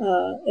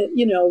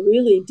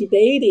 really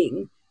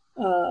debating,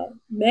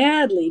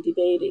 madly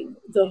debating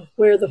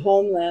where the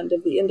homeland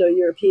of the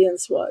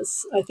Indo-Europeans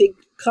was. I think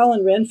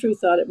Colin Renfrew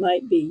thought it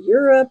might be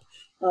Europe.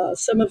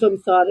 Some of them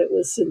thought it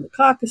was in the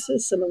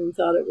Caucasus. Some of them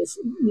thought it was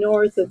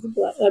north of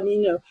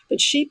the, but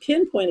she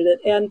pinpointed it.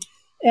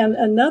 And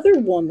another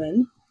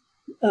woman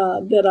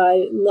that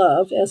I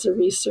love as a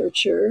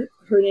researcher,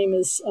 her name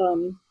is,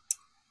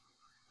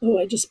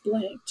 I just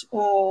blanked.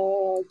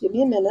 Give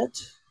me a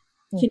minute.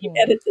 Can you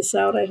edit this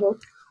out, I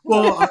hope?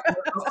 Well,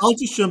 I'll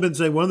just jump in and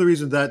say one of the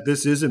reasons that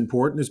this is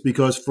important is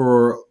because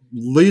for at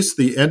least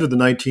the end of the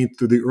 19th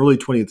through the early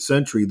 20th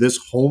century, this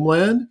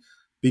homeland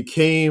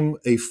became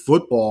a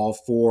football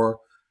for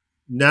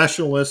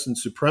nationalists and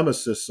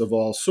supremacists of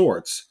all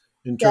sorts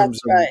in terms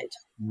of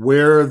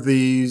where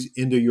these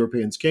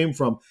Indo-Europeans came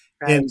from,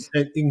 and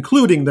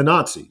including the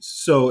Nazis.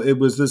 So it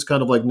was this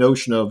kind of like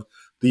notion of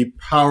the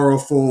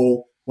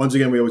powerful, once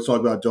again, we always talk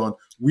about, Dawn,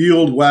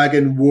 wheeled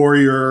wagon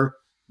warrior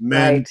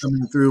men Right.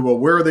 coming through. Well,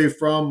 where are they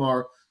from?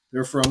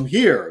 They're from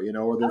here,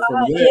 or they're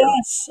from there.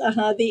 Yes,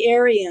 the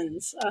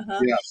Aryans.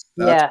 Yes,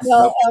 Yes.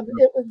 Well,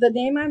 the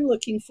name I'm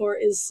looking for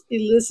is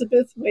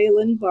Elizabeth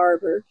Whalen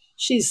Barber.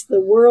 She's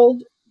the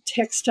world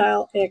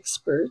textile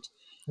expert.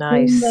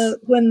 Nice.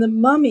 When the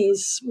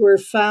mummies were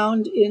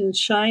found in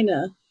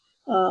China,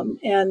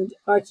 and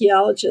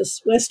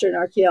Western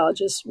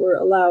archaeologists were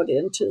allowed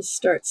in to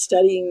start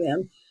studying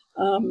them,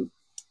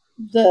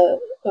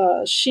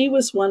 she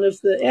was one of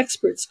the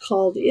experts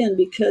called in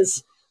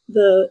because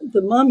the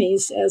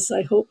mummies, as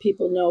I hope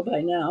people know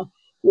by now,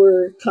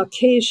 were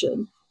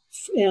Caucasian,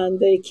 and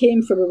they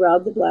came from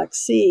around the Black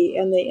Sea,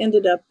 and they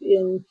ended up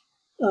in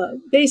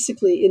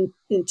basically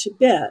in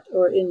Tibet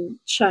or in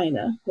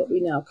China, what we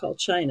now call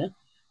China,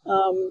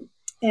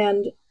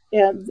 and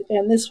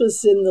this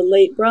was in the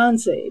late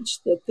Bronze Age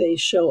that they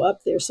show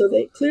up there. So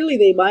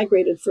they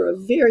migrated for a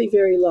very,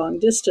 very long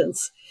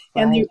distance.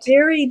 And they're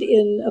buried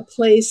in a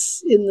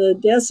place in the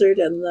desert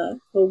and the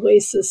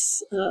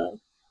oasis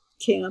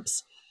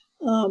camps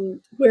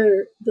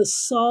where the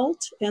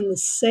salt and the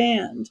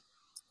sand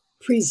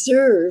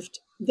preserved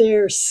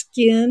their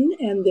skin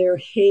and their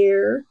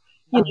hair,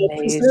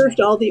 preserved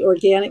all the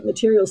organic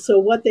materials. So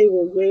what they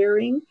were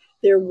wearing,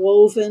 they're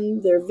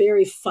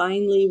very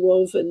finely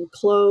woven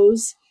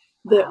clothes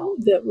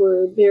that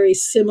were very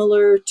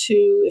similar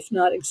to, if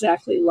not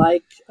exactly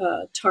like,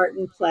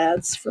 tartan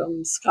plaids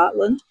from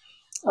Scotland.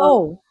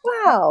 Oh,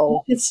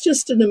 wow. It's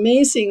just an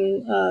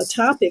amazing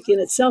topic in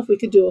itself. We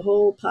could do a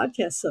whole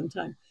podcast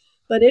sometime.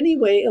 But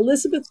anyway,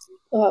 Elizabeth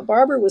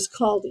Barber was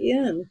called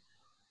in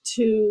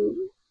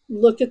to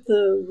look at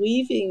the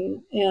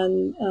weaving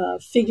and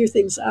figure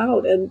things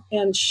out.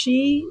 And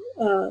she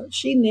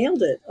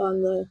nailed it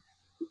on the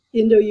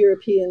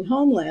Indo-European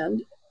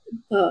homeland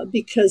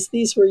because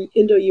these were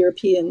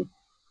Indo-European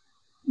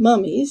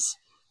mummies.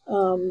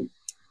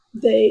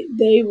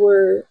 They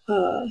were...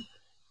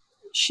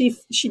 She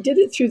did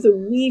it through the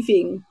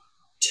weaving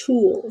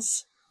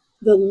tools,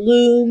 the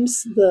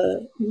looms,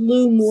 the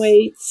loom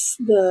weights,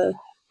 the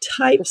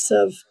types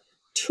of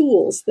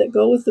tools that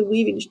go with the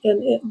weaving,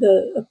 and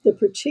the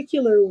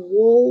particular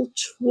wool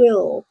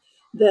twill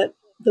that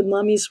the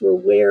mummies were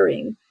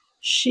wearing,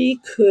 she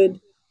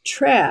could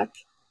track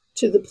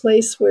to the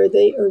place where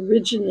they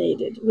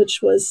originated,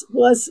 which was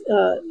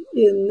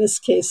in this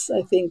case,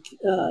 I think,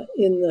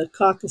 in the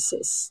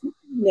Caucasus,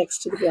 next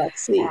to the Black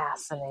Sea.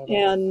 Fascinating.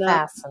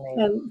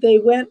 And they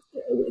went.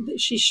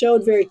 She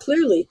showed very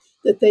clearly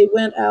that they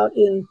went out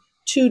in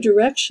two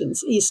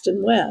directions, east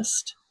and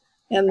west.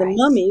 And the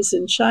mummies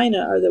in China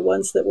are the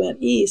ones that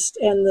went east,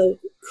 and the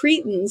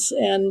Cretans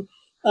and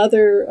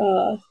other,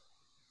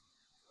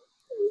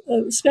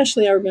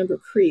 especially I remember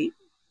Crete,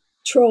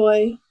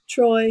 Troy,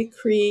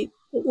 Crete.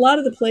 A lot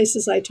of the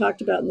places I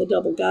talked about in the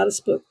Double Goddess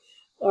book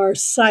are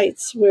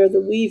sites where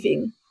the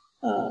weaving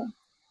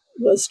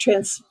was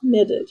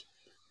transmitted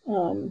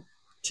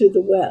to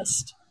the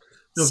West.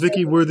 Now,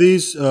 Vicki, were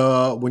these,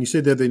 when you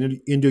say that they're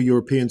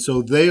Indo-European,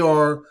 so they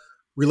are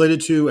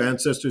related to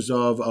ancestors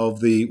of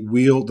what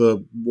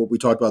we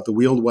talked about, the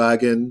wheeled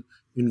wagon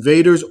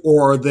invaders,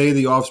 or are they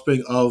the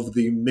offspring of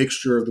the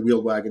mixture of the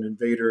wheeled wagon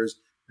invaders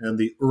and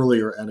the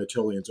earlier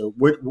Anatolians? Or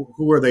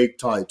who are they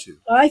tied to?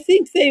 I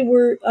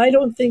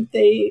don't think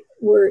they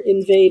were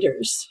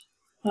invaders.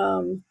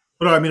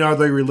 But I mean, are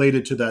they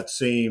related to that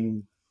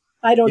same?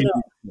 I don't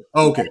know.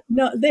 Okay.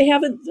 No, they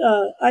haven't.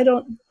 I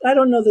don't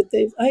know that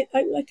they've.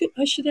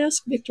 I should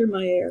ask Victor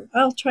Mayer.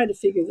 I'll try to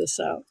figure this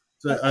out.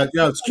 So, I'm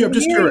just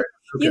curious.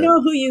 Okay. You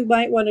know who you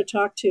might want to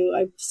talk to?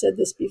 I've said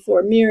this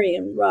before.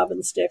 Miriam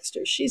Robbins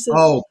Dexter. She's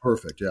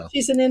perfect. Yeah.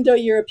 She's an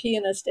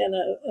Indo-Europeanist and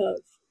a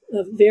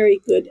very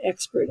good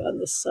expert on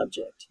this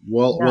subject.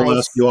 Well, nice. We'll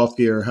ask you off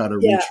the air how to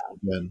reach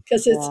them.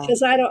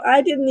 Because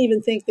I didn't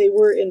even think they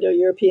were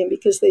Indo-European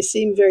because they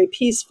seem very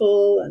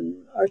peaceful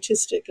and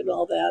artistic and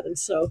all that, and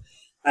so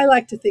I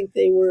like to think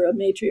they were a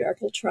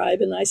matriarchal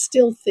tribe, and I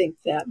still think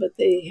that, but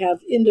they have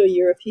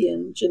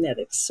Indo-European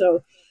genetics.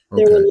 So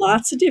there were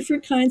lots of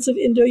different kinds of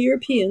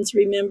Indo-Europeans.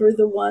 Remember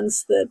the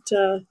ones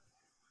the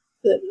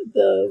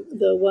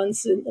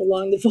ones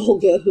along the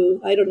Volga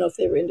who, I don't know if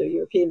they were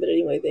Indo-European, but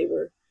anyway, they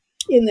were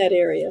in that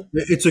area.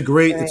 It's a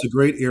great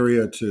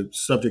area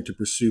subject to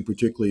pursue,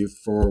 particularly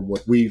for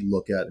what we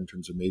look at in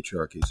terms of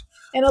matriarchies.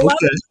 And a lot of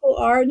people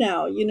are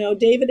now.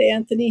 David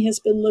Anthony has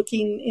been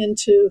looking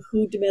into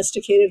who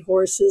domesticated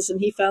horses, and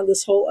he found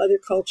this whole other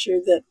culture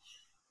that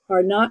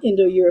are not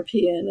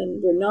Indo-European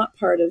and were not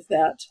part of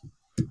that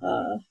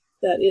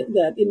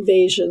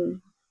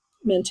invasion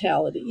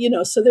mentality.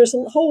 So there's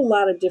a whole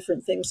lot of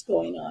different things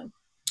going on.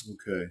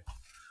 Okay.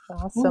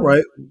 Awesome. All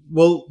right.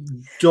 Well,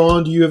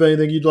 Dawn, do you have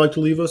anything you'd like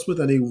to leave us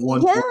with? Any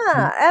one?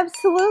 Yeah,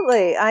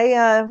 absolutely.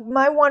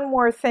 My one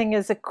more thing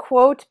is a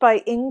quote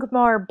by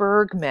Ingmar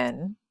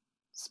Bergman,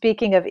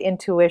 speaking of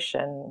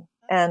intuition.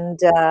 And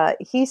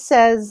he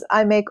says,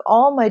 "I make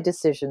all my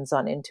decisions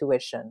on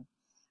intuition.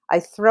 I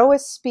throw a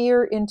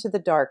spear into the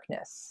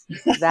darkness.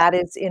 That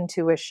is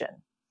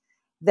intuition.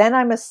 Then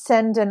I must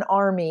send an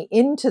army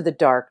into the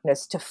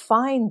darkness to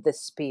find the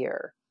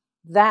spear.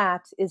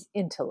 That is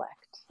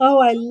intellect. Oh,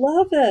 I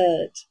love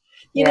it.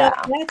 You know,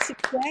 Yeah. that's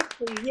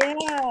exactly,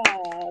 yeah,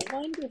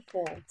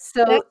 wonderful.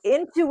 So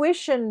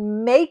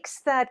intuition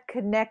makes that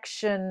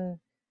connection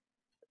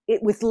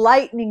with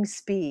lightning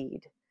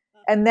speed.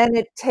 And then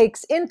it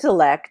takes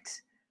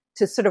intellect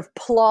to sort of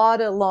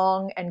plod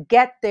along and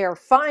get there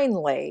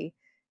finally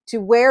to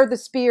where the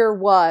spear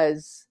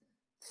was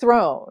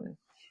thrown.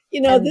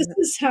 You know, And- this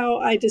is how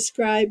I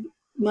describe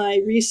my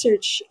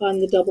research on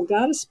the Double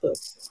Goddess book.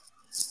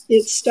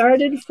 It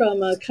started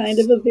from a kind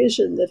of a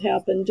vision that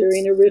happened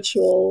during a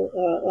ritual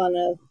on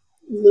a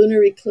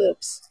lunar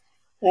eclipse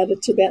at a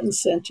Tibetan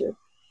center.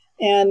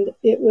 And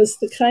it was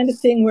the kind of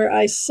thing where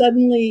I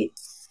suddenly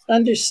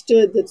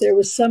understood that there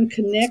was some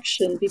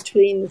connection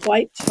between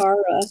White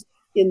Tara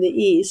in the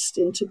east,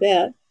 in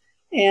Tibet,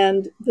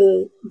 and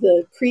the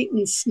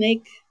Cretan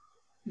snake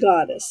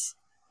goddess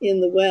in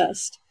the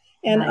west.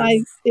 And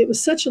Nice. it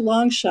was such a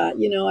long shot,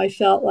 you know, I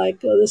felt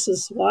like, oh, this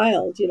is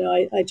wild. You know,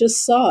 I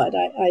just saw it.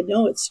 I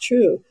know it's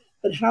true,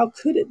 but how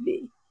could it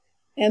be?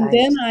 And Right.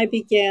 then I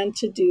began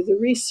to do the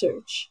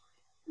research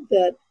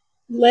that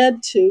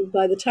led to,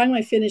 by the time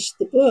I finished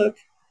the book,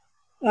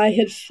 I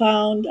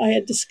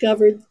had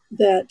discovered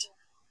that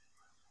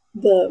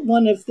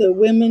one of the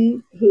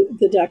women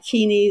the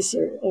Dakinis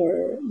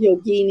or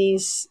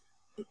yoginis,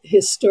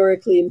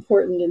 historically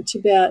important in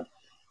Tibet,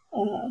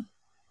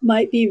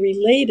 might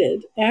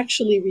be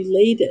actually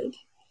related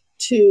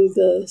to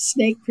the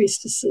snake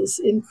priestesses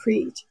in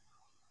Crete.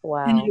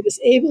 Wow. And I was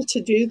able to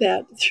do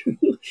that through,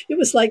 it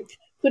was like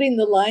putting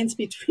the lines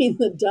between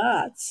the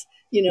dots,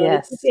 you know,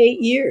 Yes. It took 8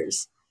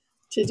 years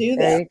to do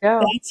that. There you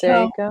go. That's There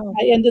how you go.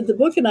 I ended the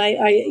book. And I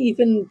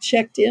even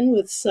checked in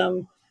with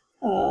some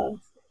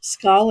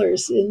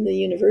scholars in the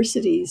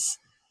universities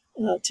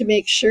to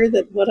make sure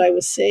that what I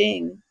was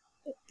saying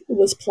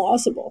was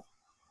plausible.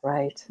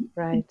 Right.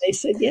 Right. And they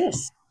said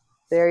yes.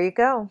 There you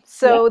go.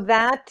 So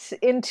that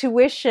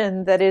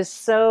intuition that is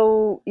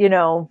so, you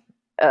know,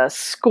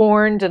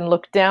 scorned and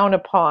looked down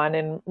upon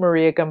in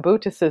Maria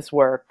Gimbutas's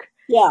work,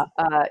 Yeah.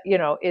 you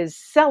know, is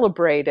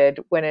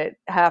celebrated when it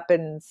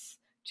happens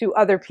to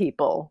other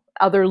people,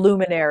 other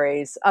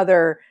luminaries,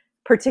 other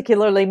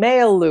particularly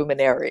male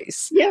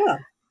luminaries. Yeah.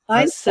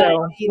 Einstein.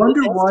 So- I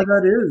wonder why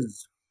that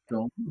is.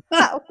 Dawn.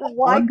 Why could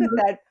Wonder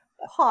that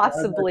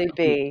possibly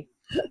be?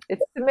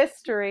 It's the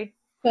mystery.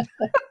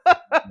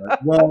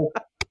 Well,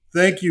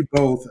 thank you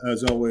both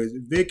as always,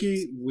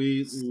 Vicky.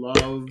 We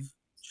love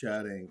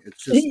chatting.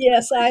 It's just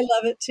Yes, I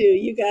love it too.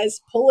 You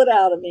guys pull it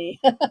out of me.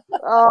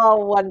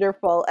 Oh,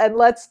 wonderful. And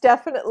let's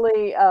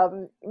definitely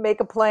make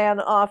a plan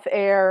off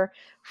air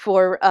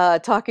for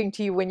talking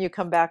to you when you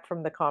come back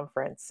from the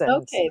conference. And,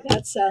 Okay,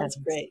 that sounds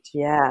great.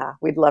 Yeah,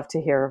 we'd love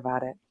to hear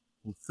about it.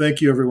 Well, thank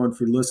you, everyone,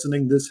 for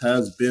listening. This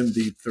has been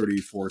the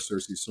 34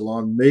 Circe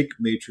Salon, Make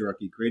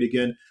Matriarchy Great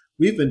Again.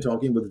 We've been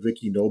talking with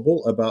Vicky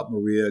Noble about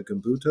Maria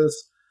Gimbutas.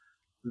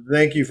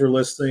 Thank you for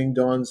listening,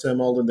 Dawn,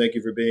 Sam Alden. Thank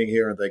you for being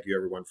here, and thank you,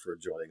 everyone, for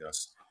joining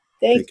us.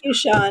 Thank you,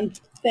 Sean.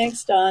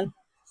 Thanks, Don.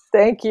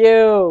 Thank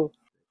you.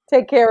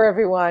 Take care,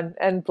 everyone,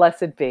 and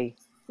blessed be.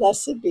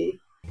 Blessed be.